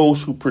on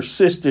those who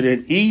persisted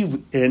in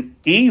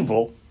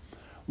evil,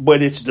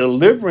 but it's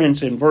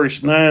deliverance in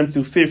verse 9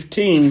 through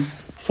 15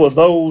 for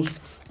those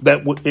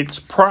that it's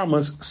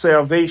promised,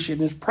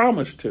 salvation is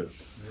promised to.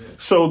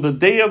 So the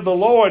day of the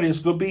Lord is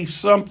going to be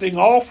something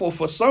awful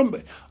for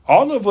somebody.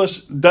 All of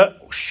us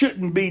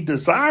shouldn't be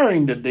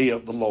desiring the day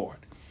of the Lord.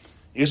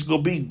 It's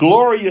going to be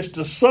glorious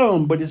to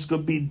some, but it's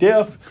going to be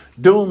death,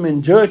 doom,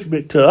 and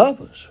judgment to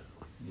others.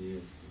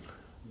 Yes.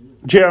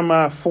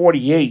 Jeremiah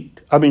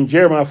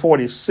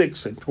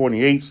 46 and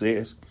 28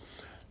 says,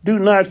 do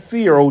not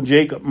fear, O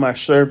Jacob, my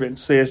servant,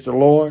 says the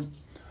Lord,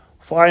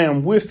 for I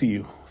am with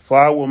you,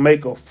 for I will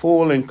make a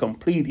full and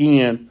complete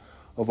end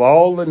of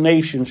all the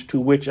nations to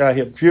which I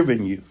have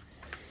driven you.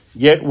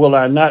 Yet will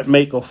I not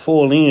make a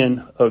full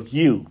end of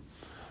you,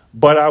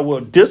 but I will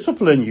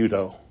discipline you,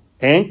 though,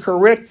 and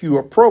correct you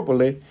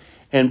appropriately,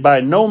 and by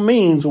no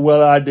means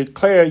will I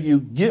declare you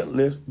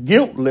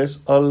guiltless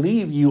or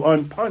leave you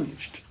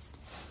unpunished.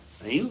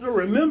 And he's going to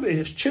remember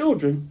his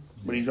children,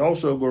 but he's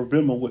also going to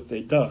remember what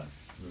they've done.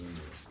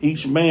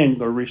 Each man going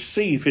to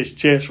receive his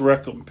just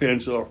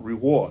recompense or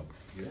reward.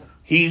 Yeah.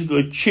 He's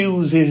going to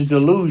choose his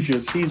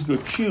delusions. He's going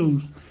to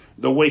choose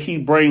the way he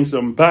brings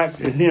them back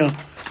to him.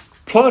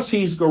 Plus,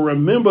 he's going to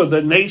remember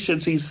the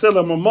nations he sent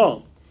them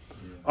among.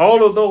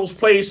 All of those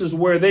places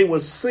where they were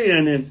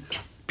sin and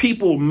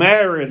people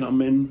married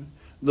them and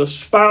the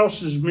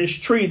spouses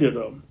mistreated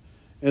them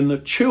and the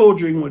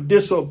children were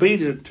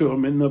disobedient to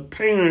them and the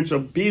parents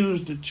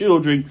abused the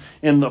children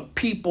and the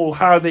people,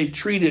 how they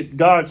treated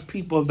God's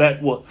people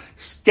that were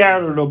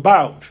scattered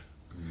about.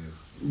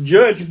 Yes.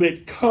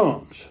 Judgment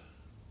comes.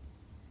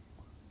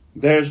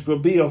 There's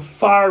going to be a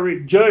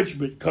fiery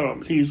judgment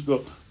comes. He's going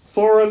to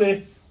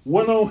thoroughly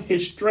winnow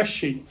his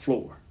threshing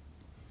floor.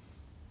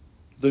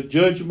 The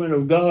judgment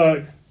of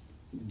God,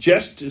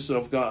 justice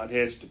of God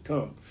has to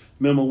come.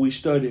 Remember, we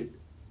studied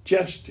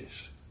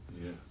justice.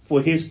 Yes.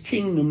 For his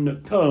kingdom to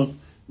come,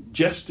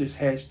 justice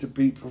has to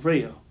be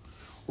prevailed.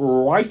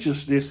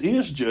 Righteousness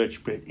is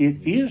judgment.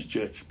 It is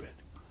judgment.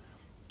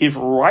 If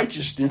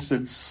righteousness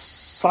and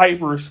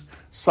Cyrus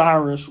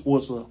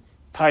was a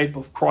type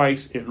of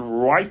Christ in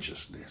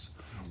righteousness,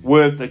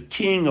 where the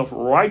king of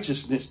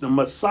righteousness, the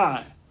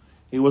Messiah,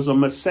 he was a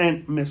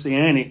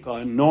messianic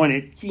or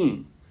anointed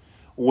king.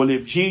 Well,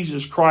 if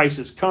Jesus Christ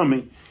is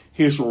coming,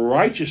 his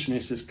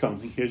righteousness is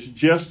coming, his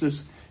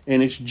justice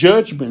and his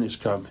judgment is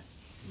coming.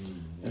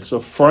 It's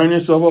a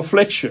furnace of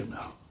affliction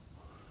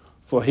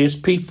for his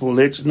people.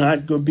 It's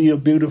not going to be a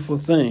beautiful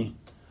thing.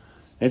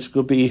 It's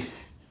going to be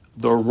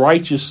the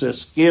righteous that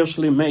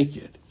scarcely make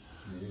it.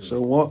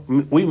 So what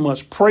we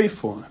must pray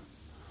for them.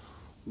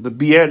 The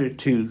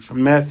Beatitudes,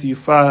 Matthew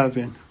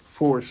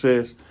 5:4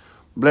 says,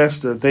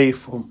 "Blessed are they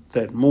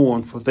that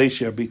mourn, for they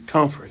shall be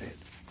comforted."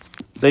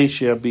 They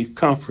shall be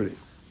comforted.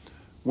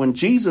 When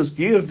Jesus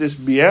gives this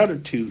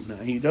beatitude, now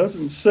he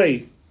doesn't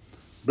say,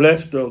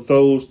 "Blessed are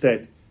those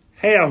that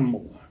have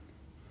mourned,"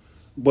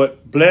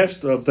 but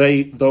 "Blessed are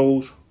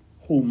those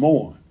who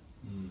mourn."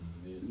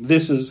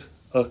 This is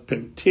a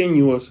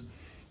continuous.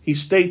 He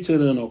states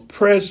it in a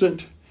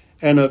present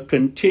and a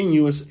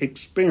continuous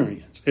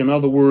experience. In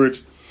other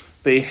words,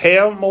 they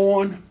have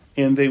mourned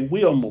and they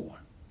will mourn.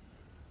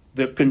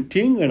 They're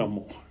continuing to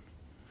mourn.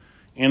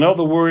 In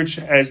other words,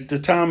 as the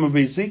time of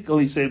Ezekiel,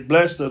 he said,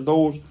 "Blessed are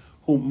those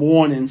who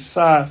mourn and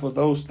sigh for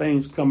those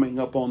things coming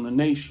up on the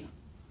nation."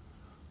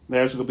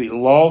 There's going to be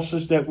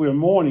losses that we're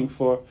mourning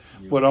for,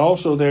 but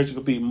also there's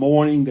going to be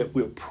mourning that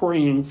we're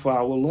praying for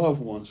our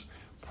loved ones,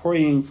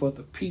 praying for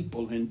the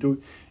people.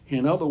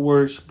 In other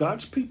words,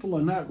 God's people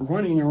are not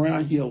running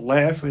around here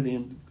laughing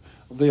in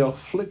their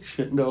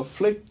affliction, the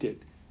afflicted.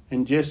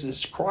 And just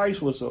as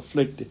Christ was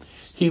afflicted,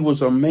 he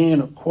was a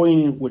man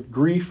acquainted with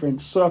grief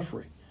and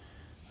suffering.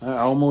 I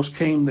almost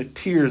came to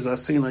tears. I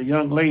seen a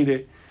young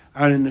lady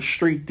out in the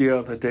street the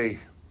other day.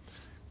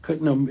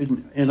 Couldn't have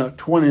been in her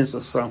 20s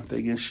or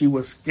something. And she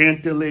was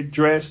scantily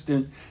dressed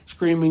and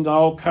screaming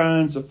all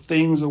kinds of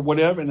things or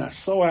whatever. And I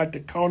saw out the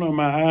corner of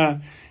my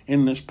eye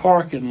in this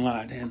parking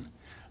lot. And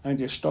I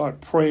just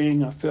started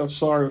praying. I felt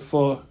sorry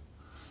for her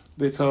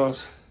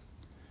because,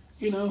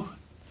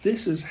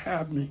 this is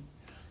happening.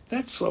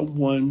 That's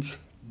someone's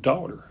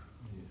daughter.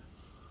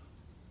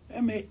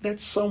 Yes.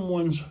 That's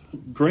someone's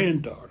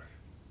granddaughter.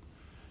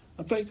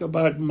 I think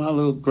about my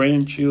little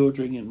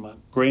grandchildren and my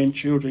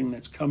grandchildren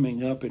that's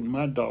coming up and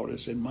my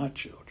daughters and my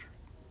children.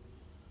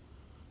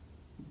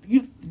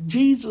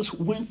 Jesus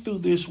went through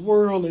this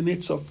world and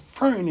it's a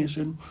furnace,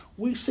 and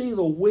we see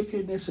the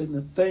wickedness and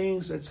the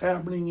things that's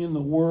happening in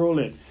the world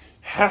and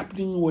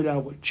happening with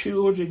our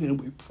children,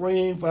 and we're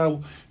praying for our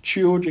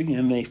children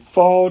and they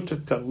fall to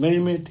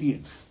calamity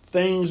and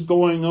things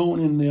going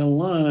on in their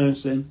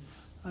lives. And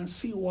I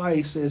see why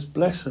he says,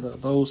 "Blessed are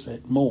those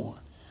that mourn."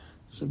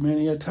 So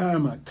many a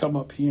time I come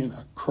up here and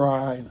I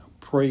cry and I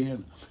pray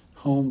and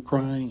home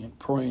crying and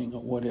praying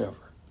or whatever.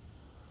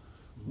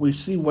 We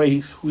see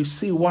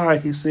why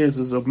he says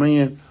as a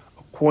man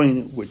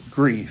acquainted with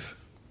grief.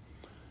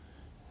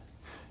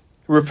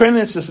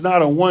 Repentance is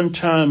not a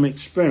one-time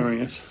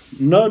experience,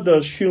 nor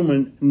does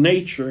human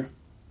nature,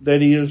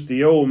 that is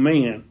the old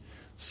man,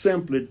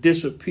 simply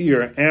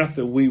disappear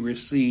after we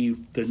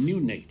receive the new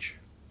nature.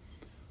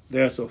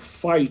 There's a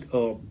fight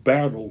or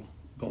battle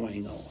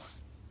going on.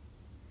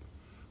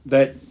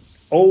 That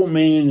old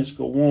man is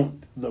going to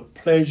want the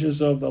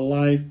pleasures of the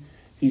life.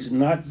 He's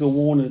not going to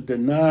want to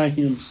deny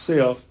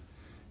himself.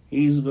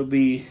 He's going to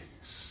be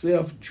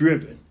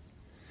self-driven.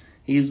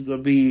 He's going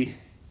to be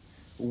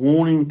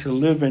wanting to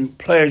live in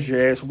pleasure,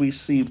 as we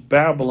see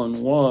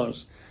Babylon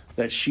was,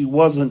 that she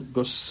wasn't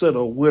going to sit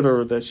a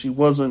widow, that she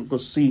wasn't going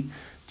to see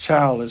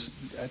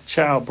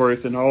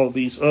childbirth and all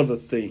these other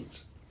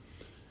things.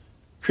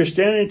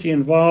 Christianity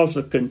involves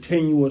a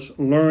continuous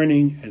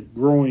learning and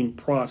growing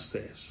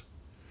process.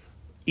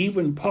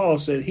 Even Paul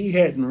said he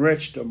hadn't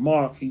reached the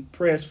mark. He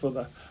pressed for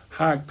the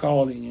high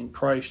calling in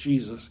Christ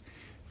Jesus.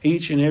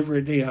 Each and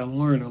every day I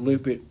learn a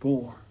little bit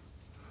more.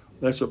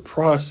 That's a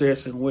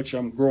process in which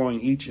I'm growing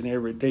each and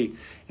every day.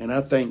 And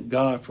I thank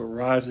God for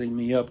rising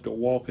me up to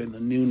walk in the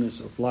newness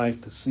of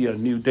life, to see a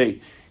new day,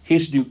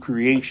 his new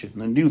creation,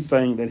 the new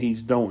thing that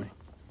he's doing.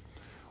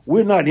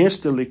 We're not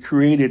instantly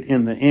created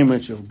in the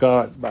image of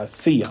God by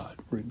fiat,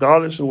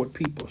 regardless of what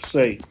people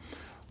say.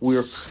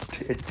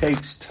 It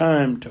takes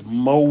time to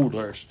mold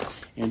us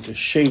and to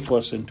shape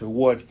us into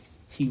what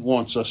he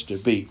wants us to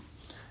be.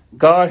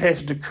 God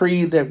has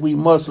decreed that we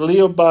must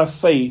live by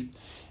faith,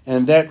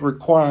 and that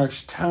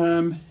requires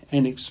time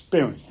and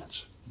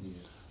experience. Yes.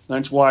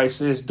 That's why it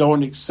says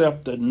don't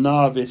accept a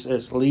novice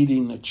as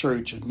leading the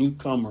church, a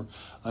newcomer,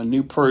 a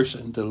new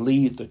person to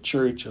lead the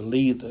church or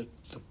lead the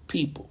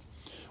people.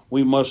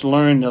 We must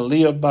learn to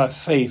live by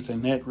faith,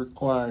 and that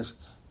requires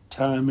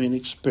time and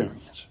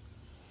experience.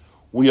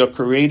 We are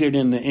created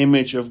in the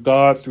image of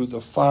God through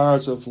the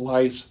fires of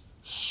life's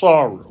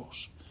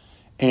sorrows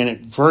and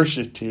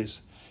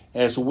adversities,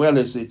 as well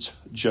as its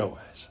joys.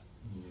 Yes.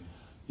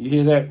 You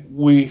hear that?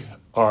 We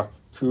are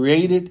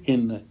created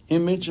in the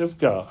image of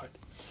God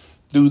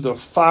through the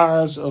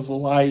fires of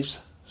life's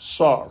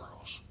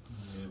sorrows.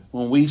 Yes.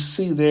 When we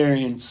see there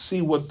and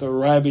see what the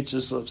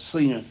ravages of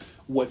sin,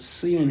 what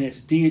sin has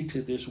did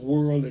to this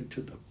world and to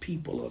the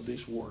people of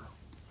this world,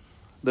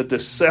 the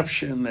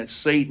deception that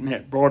Satan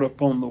had brought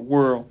upon the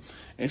world.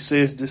 It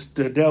says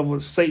the devil,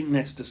 Satan,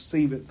 has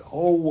deceived the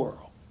whole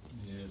world.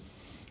 Yes.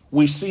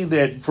 We see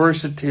the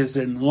adversities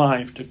in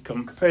life, the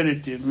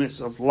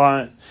competitiveness of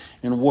life,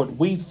 and what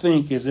we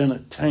think is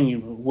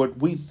entertainment, what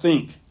we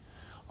think,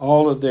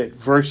 all of the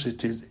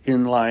adversities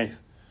in life.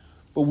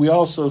 But we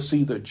also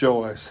see the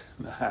joys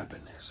and the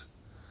happiness.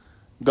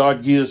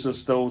 God gives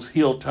us those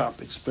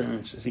hilltop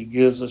experiences. He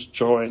gives us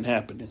joy and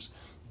happiness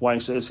Why he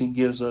says he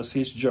gives us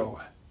his joy.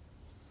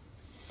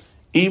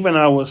 Even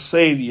our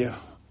Savior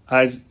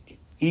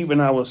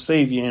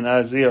in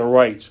Isaiah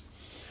writes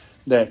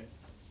that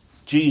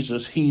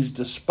Jesus, he's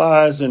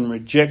despised and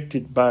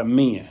rejected by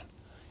men,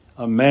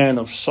 a man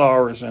of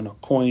sorrows and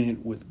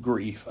acquainted with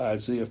grief.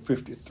 Isaiah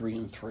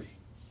 53:3.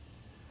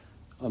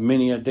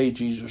 Many a day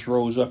Jesus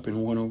rose up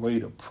and went away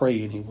to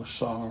pray, and he was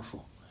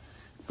sorrowful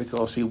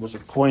because he was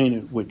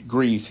acquainted with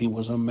grief. He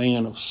was a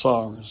man of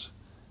sorrows.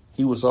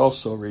 He was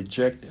also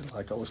rejected,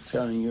 like I was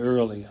telling you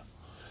earlier.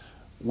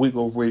 We're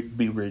going to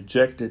be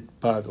rejected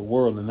by the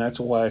world, and that's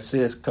why it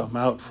says, come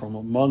out from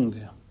among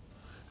them.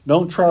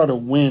 Don't try to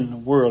win the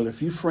world.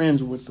 If you're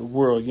friends with the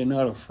world, you're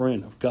not a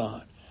friend of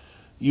God.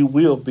 You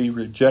will be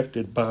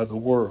rejected by the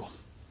world.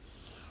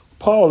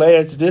 Paul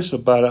adds this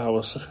about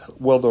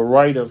the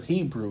writer of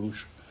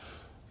Hebrews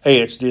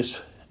adds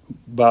this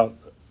about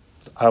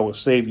our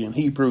Savior in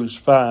Hebrews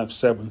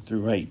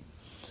 5:7-8.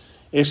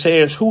 It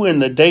says, who in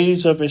the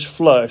days of his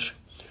flesh,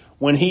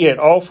 when he had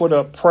offered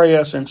up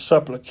prayers and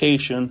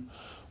supplication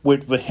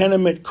with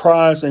vehement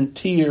cries and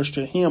tears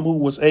to him who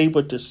was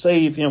able to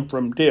save him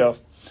from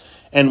death,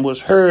 and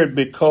was heard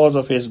because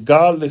of his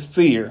godly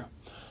fear,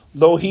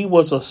 though he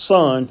was a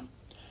son,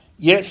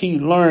 yet he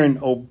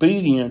learned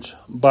obedience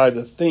by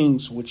the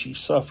things which he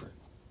suffered.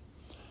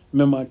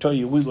 Remember, I told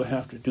you we will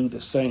have to do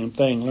the same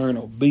thing, learn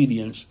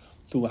obedience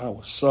through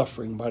our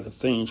suffering by the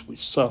things we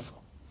suffer.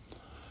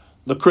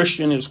 The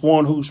Christian is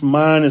one whose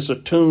mind is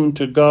attuned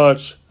to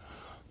God's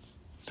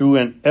through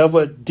an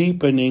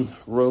ever-deepening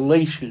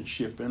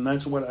relationship. And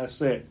that's what I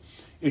said.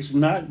 It's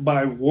not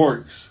by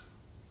works.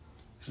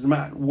 It's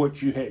not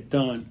what you had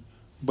done,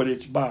 but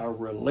it's by a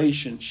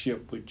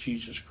relationship with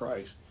Jesus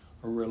Christ,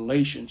 a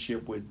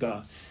relationship with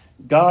God.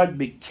 God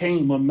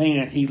became a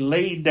man. He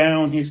laid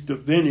down his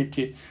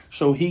divinity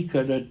so he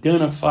could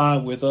identify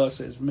with us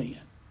as men.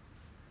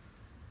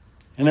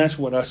 And that's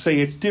what I say.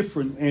 It's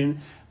different.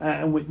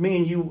 And with me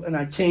and you, and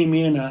I came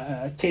in,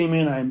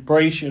 I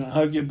embraced you and I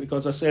hugged you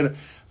because I said,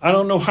 I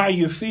don't know how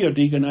you feel,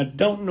 Deacon. I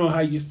don't know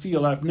how you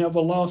feel. I've never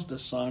lost a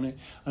son.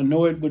 I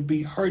know it would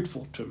be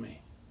hurtful to me.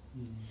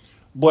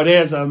 But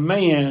as a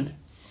man,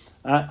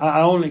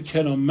 I only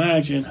can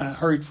imagine how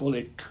hurtful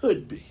it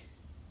could be.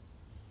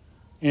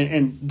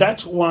 And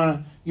that's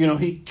why,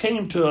 he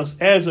came to us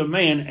as a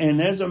man.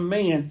 And as a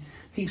man,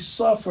 he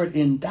suffered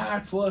and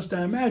died for us.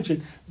 Now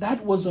imagine,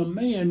 that was a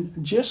man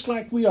just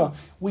like we are.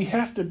 We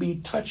have to be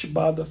touched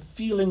by the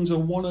feelings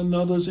of one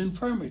another's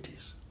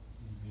infirmities.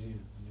 Yes.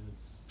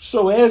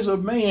 So as a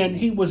man,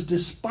 he was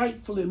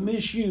despitefully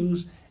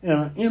misused and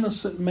an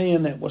innocent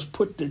man that was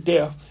put to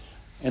death.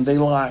 And they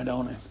lied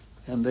on him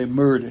and they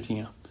murdered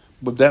him.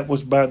 But that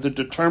was by the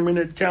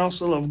determinate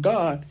counsel of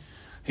God.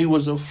 He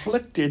was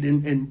afflicted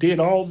and did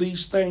all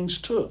these things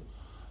too.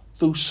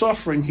 Through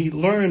suffering, he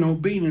learned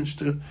obedience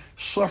to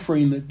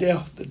suffering the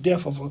death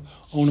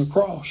on a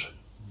cross.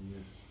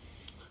 Yes.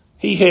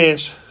 He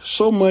has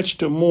so much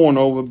to mourn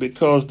over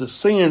because the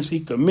sins he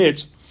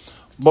commits,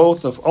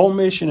 both of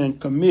omission and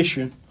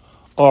commission,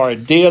 are a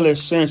daily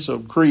sense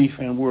of grief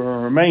and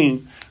will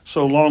remain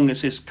so long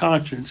as his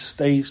conscience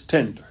stays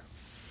tender.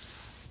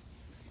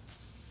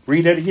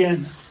 Read that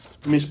again.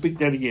 Let me speak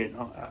that again.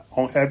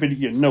 I'll have it in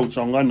your notes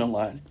on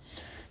underline.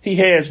 He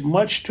has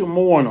much to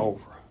mourn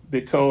over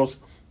because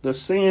the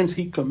sins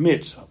he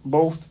commits,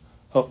 both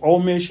of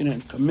omission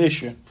and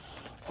commission,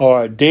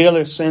 are a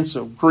daily sense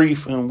of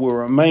grief and will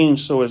remain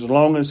so as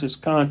long as his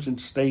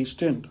conscience stays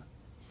tender.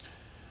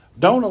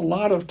 Don't a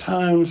lot of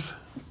times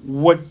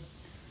what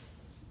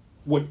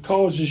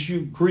causes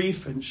you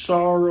grief and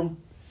sorrow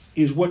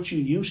is what you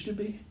used to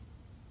be?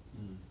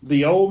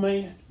 The old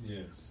man?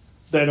 Yes.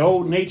 That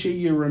old nature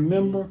you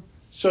remember?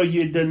 So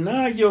you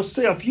deny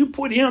yourself. You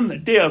put him to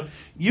death.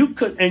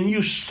 And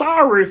you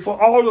sorry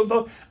for all of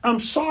the.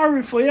 I'm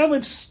sorry for ever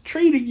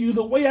treating you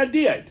the way I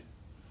did.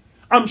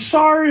 I'm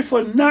sorry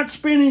for not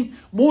spending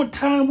more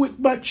time with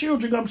my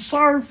children. I'm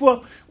sorry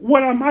for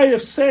what I might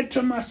have said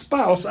to my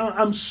spouse.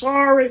 I'm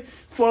sorry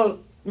for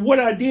what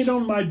I did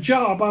on my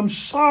job. I'm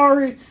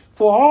sorry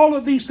for all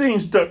of these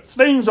things, the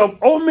things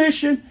of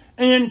omission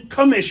and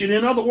commission.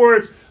 In other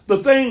words, the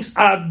things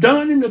I've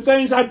done and the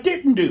things I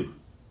didn't do.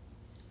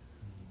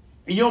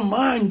 Your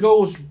mind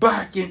goes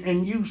back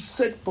and you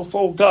sit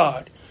before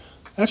God.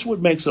 That's what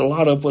makes a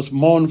lot of us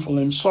mournful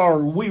and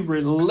sorrow. We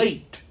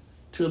relate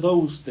to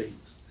those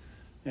things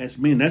as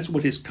men. That's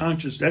what his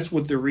conscience, that's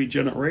what the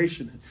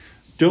regeneration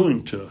is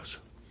doing to us.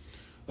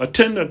 A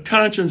tender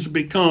conscience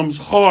becomes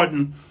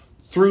hardened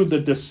through the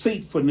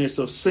deceitfulness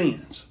of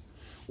sins.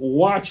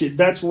 Watch it.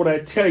 That's what I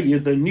tell you.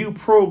 The new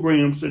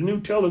programs, the new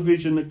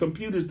television, the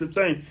computers, the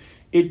thing,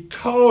 it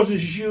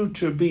causes you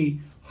to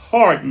be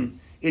hardened.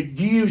 It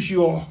gives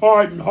you a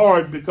hardened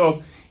heart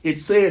because it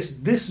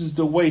says this is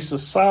the way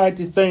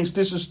society thinks.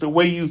 This is the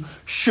way you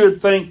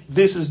should think.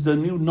 This is the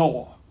new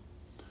norm.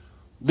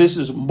 This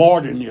is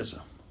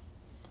modernism.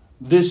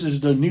 This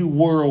is the new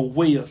world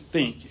way of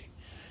thinking.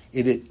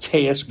 It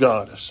casts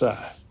God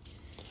aside.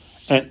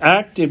 An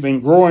active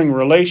and growing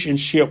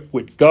relationship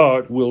with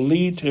God will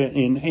lead to an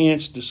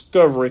enhanced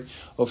discovery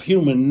of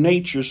human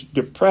nature's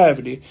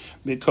depravity,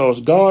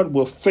 because God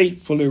will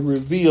faithfully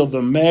reveal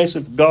the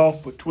massive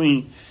gulf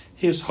between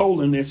His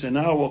holiness and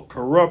our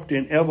corrupt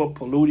and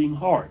ever-polluting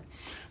heart.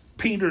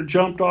 Peter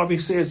jumped off. He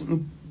says,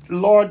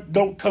 Lord,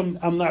 don't come.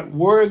 I'm not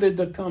worthy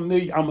to come near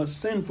you. I'm a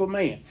sinful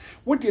man.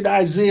 What did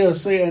Isaiah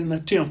say in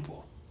the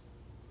temple?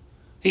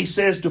 He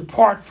says,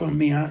 depart from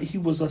me. He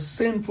was a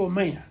sinful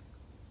man.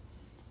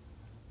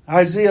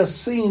 Isaiah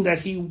seen that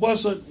he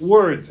wasn't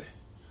worthy.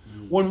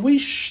 When we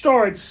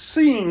start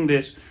seeing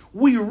this,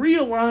 we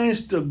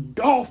realize the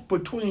gulf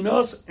between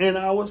us and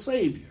our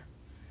Savior.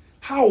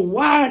 How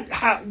wide,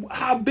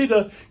 how big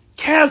a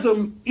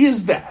chasm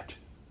is that?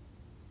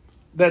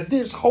 That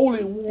this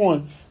Holy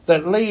One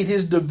that laid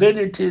his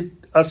divinity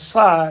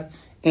aside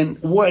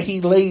and what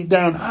he laid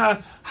down,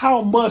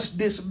 how must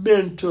this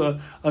been to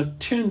a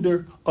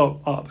tender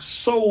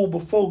soul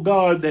before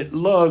God that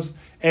loves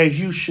as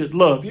you should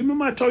love? You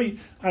remember I told you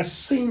I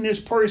seen this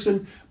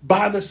person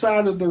by the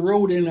side of the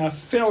road and I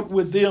felt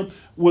with them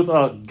with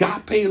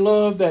agape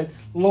love that,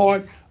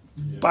 Lord,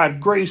 by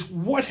grace,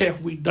 what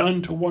have we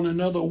done to one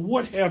another?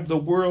 What have the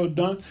world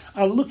done?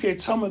 I look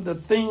at some of the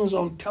things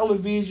on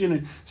television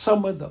and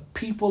some of the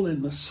people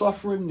and the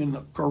suffering and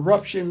the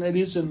corruption that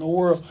is in the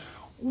world.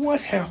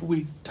 What have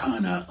we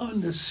done? I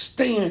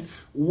understand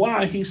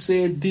why he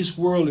said this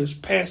world is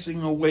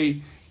passing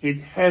away. It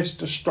has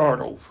to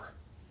start over.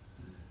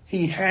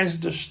 He has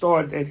to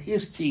start that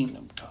his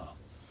kingdom come,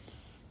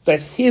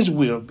 that his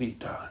will be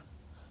done.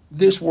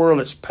 This world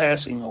is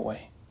passing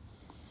away.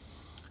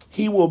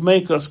 He will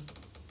make us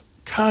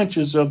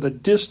conscious of the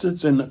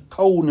distance and the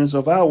coldness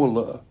of our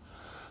love,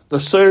 the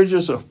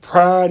surges of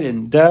pride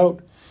and doubt,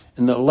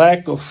 and the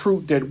lack of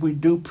fruit that we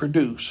do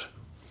produce.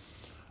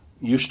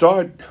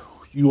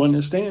 You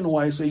understand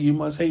why I say you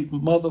must hate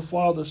mother,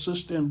 father,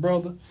 sister, and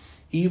brother,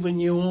 even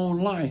your own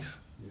life.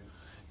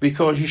 Yes.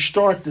 Because you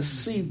start to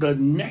see the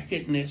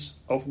nakedness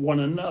of one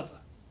another.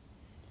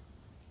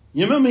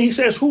 You remember he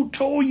says, who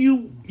told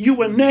you you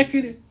were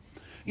naked?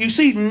 You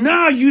see,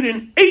 now you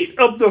done ate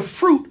of the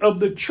fruit of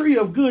the tree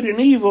of good and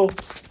evil,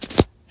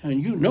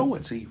 and you know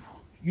it's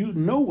evil. You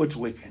know it's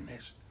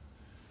wickedness.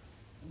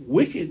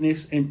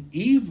 Wickedness and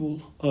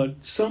evil are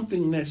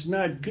something that's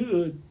not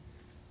good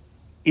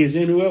is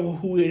in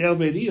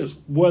whoever it is,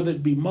 whether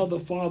it be mother,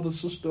 father,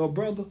 sister, or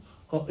brother,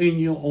 or in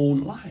your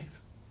own life.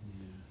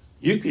 Yes.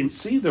 You can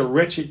see the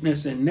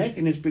wretchedness and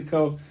nakedness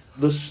because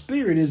the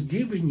Spirit is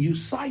giving you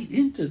sight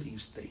into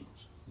these things.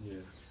 Yes.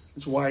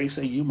 That's why he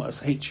say you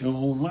must hate your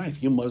own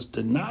life. You must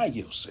deny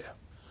yourself.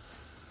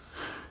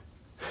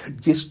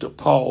 It gets to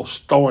Paul's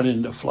thorn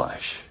in the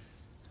flesh.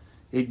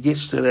 It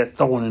gets to that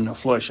thorn in the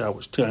flesh I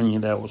was telling you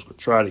that I was going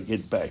to try to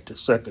get back to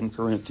 2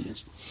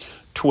 Corinthians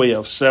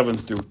 12, 7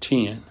 through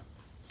 10.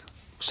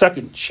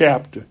 Second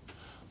chapter,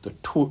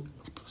 2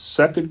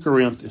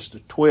 Corinthians,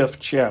 the 12th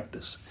chapter,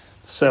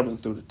 7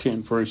 through the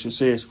 10th verse, it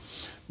says,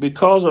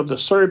 because of the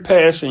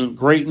surpassing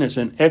greatness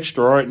and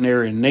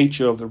extraordinary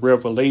nature of the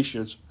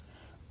revelations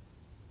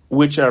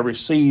which I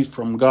received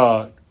from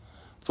God,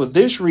 for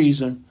this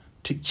reason,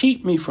 to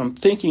keep me from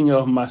thinking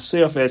of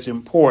myself as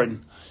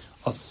important,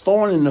 a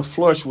thorn in the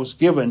flesh was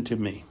given to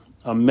me,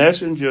 a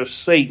messenger of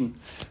Satan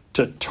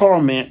to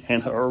torment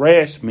and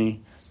harass me,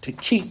 to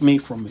keep me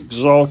from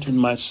exalting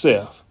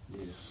myself.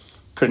 Yes.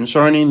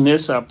 Concerning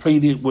this, I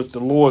pleaded with the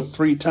Lord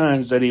 3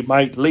 times that it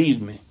might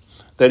leave me.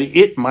 But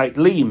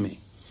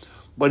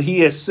he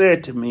has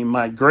said to me,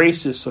 my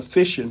grace is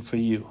sufficient for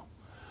you.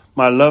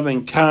 My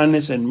loving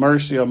kindness and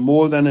mercy are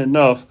more than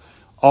enough,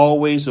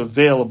 always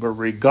available,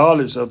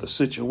 regardless of the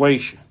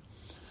situation.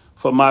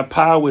 For my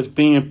power is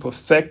being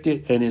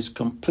perfected and is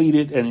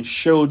completed, and it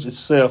shows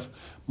itself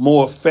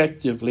more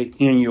effectively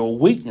in your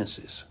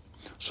weaknesses,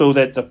 so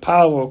that the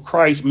power of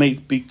Christ may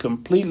be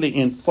completely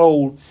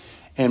enfolded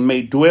and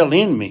may dwell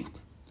in me.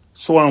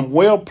 So I'm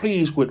well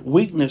pleased with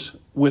weakness,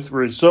 with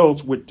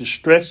results, with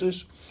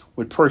distresses,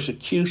 with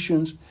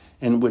persecutions,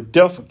 and with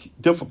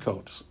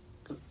difficulties.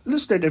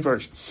 Listen to that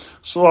verse.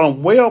 So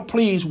I'm well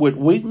pleased with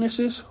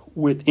weaknesses,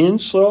 with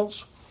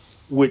insults,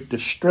 with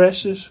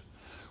distresses,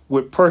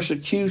 with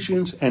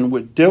persecutions, and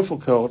with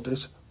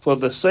difficulties for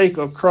the sake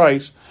of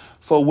Christ.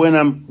 For when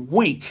I'm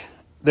weak,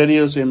 that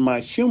is in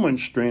my human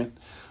strength,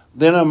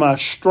 then am I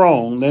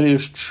strong, that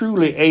is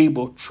truly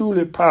able,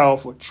 truly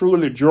powerful,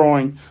 truly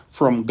drawing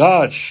from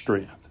God's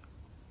strength.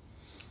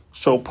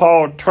 So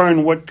Paul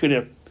turned what could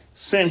have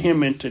sent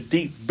him into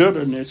deep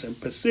bitterness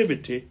and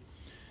passivity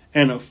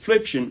and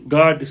affliction.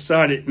 God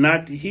decided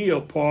not to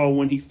heal Paul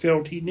when he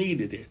felt he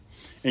needed it.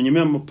 And you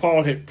remember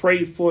Paul had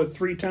prayed for it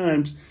 3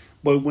 times,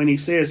 but when he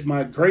says,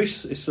 my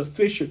grace is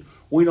sufficient,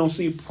 we don't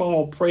see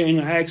Paul praying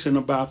or asking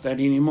about that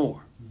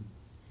anymore.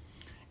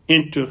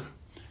 Into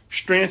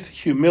strength,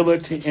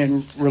 humility,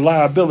 and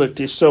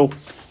reliability. So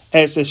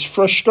as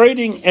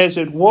frustrating as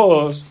it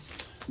was,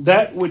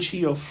 that which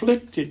he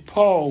afflicted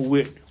Paul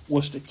with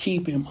was to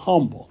keep him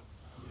humble.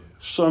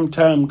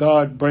 Sometimes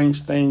God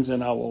brings things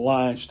in our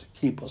lives to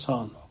keep us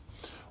humble.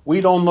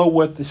 We don't know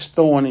what this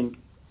thorn in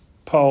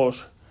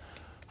Paul's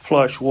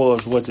flush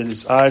was. Was it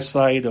his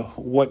eyesight or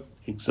what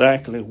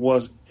exactly it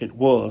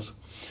was?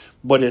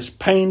 But as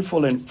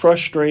painful and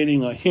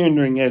frustrating or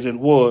hindering as it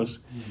was,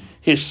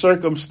 his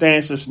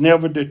circumstances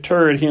never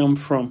deterred him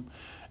from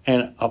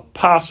an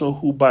apostle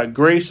who by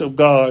grace of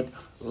God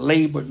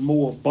labored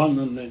more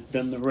abundantly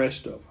than the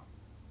rest of them.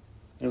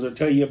 As I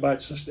tell you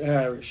about Sister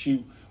Harris,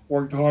 she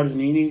worked harder than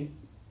any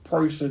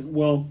person.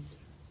 Well,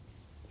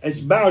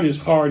 it's about as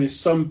hard as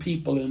some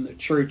people in the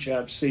church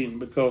I've seen,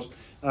 because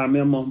I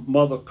remember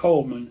Mother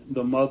Coleman,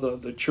 the mother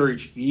of the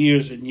church,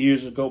 years and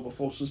years ago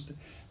before Sister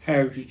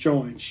Harris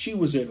joined. She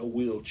was in a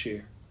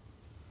wheelchair.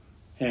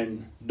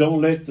 And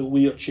don't let the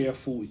wheelchair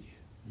fool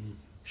you.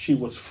 She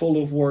was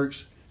full of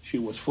works. She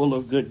was full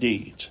of good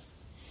deeds.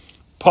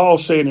 Paul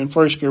said in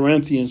 1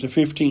 Corinthians, the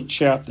 15th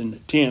chapter and the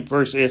 10th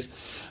verse says,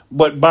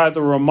 "But by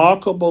the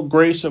remarkable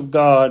grace of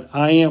God,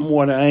 I am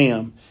what I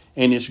am,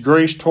 and his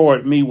grace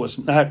toward me was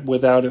not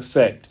without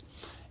effect.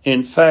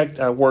 In fact,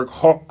 I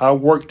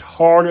worked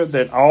harder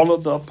than all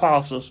of the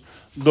apostles,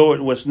 though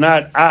it was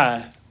not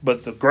I,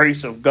 but the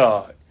grace of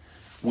God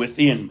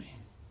within me."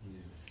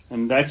 Yes.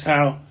 And that's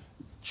how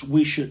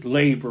we should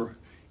labor.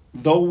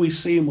 Though we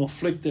seem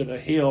afflicted or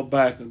held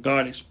back, or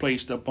God has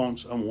placed upon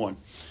someone.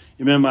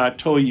 Remember, I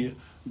told you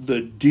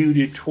the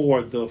duty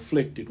toward the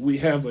afflicted. We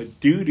have a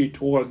duty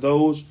toward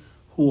those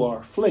who are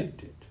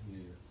afflicted.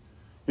 Yes.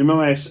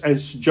 Remember,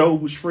 as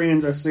Job's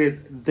friends, I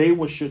said they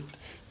should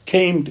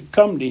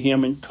come to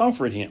him and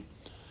comfort him.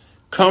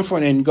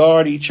 Comfort and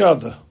guard each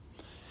other.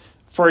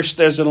 1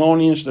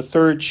 Thessalonians, the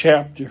 3rd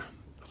chapter,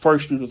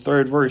 1st through the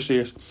 3rd verse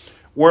says,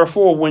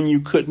 "Wherefore, when you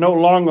could no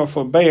longer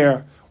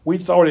forbear, we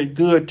thought it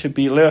good to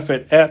be left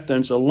at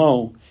Athens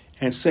alone,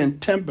 and sent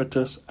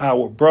Timothy,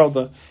 our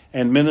brother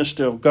and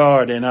minister of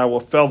God, and our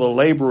fellow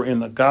laborer in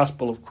the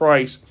gospel of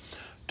Christ,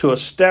 to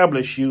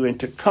establish you and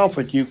to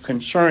comfort you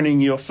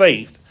concerning your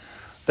faith,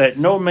 that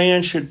no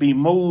man should be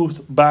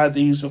moved by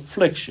these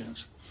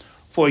afflictions.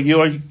 For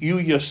you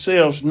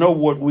yourselves know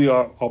what we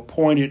are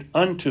appointed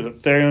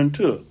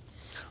thereunto.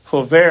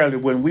 For verily,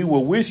 when we were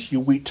with you,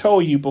 we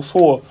told you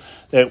before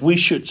that we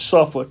should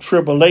suffer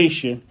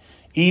tribulation,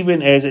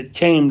 even as it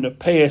came to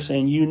pass,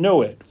 and you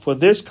know it. For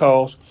this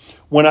cause,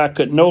 when I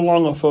could no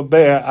longer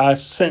forbear, I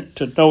sent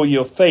to know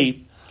your faith,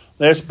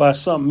 lest by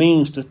some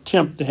means the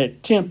tempter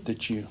had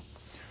tempted you."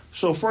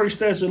 So 1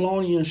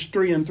 Thessalonians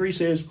 3:3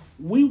 says,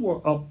 we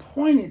were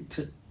appointed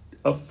to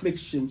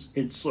afflictions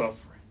and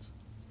sufferings.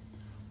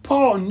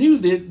 Paul knew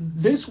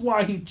that. This is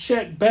why he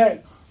checked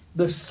back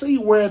to see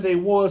where they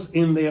was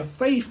in their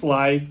faith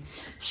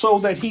life, so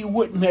that he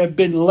wouldn't have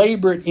been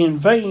labored in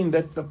vain,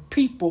 that the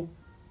people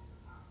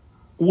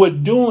were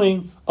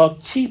doing or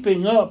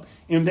keeping up,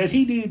 and that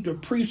he needed to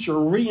preach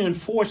or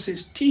reinforce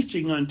his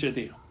teaching unto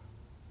them.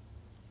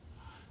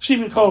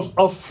 See, because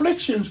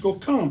afflictions will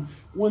come.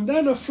 When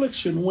that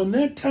affliction, when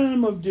that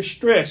time of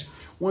distress,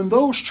 when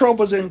those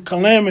troubles and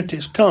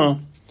calamities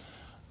come,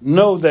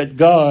 know that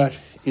God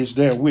is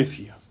there with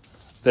you.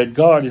 That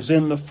God is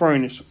in the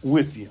furnace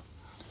with you.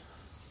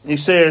 He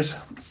says,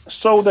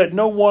 so that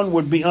no one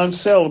would be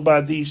unsettled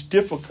by these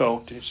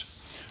difficulties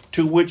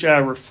to which I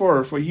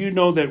refer, for you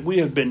know that we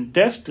have been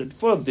destined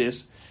for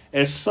this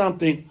as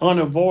something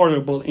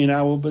unavoidable in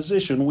our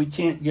position. We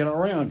can't get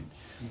around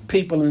it.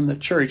 People in the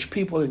church,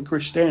 people in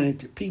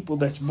Christianity, people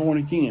that's born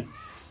again.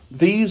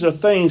 These are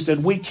things that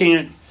we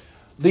can't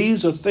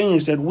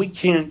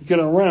get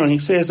around. He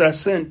says, I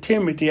sent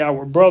Timothy,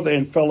 our brother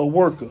and fellow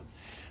worker.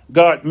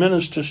 God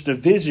ministers to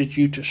visit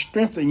you, to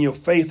strengthen your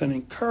faith and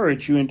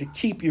encourage you, and to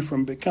keep you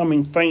from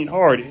becoming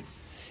faint-hearted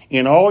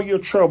in all your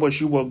troubles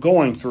you were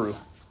going through.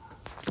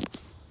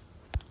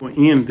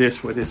 We'll end this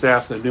for this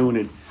afternoon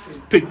and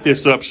pick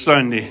this up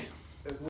Sunday.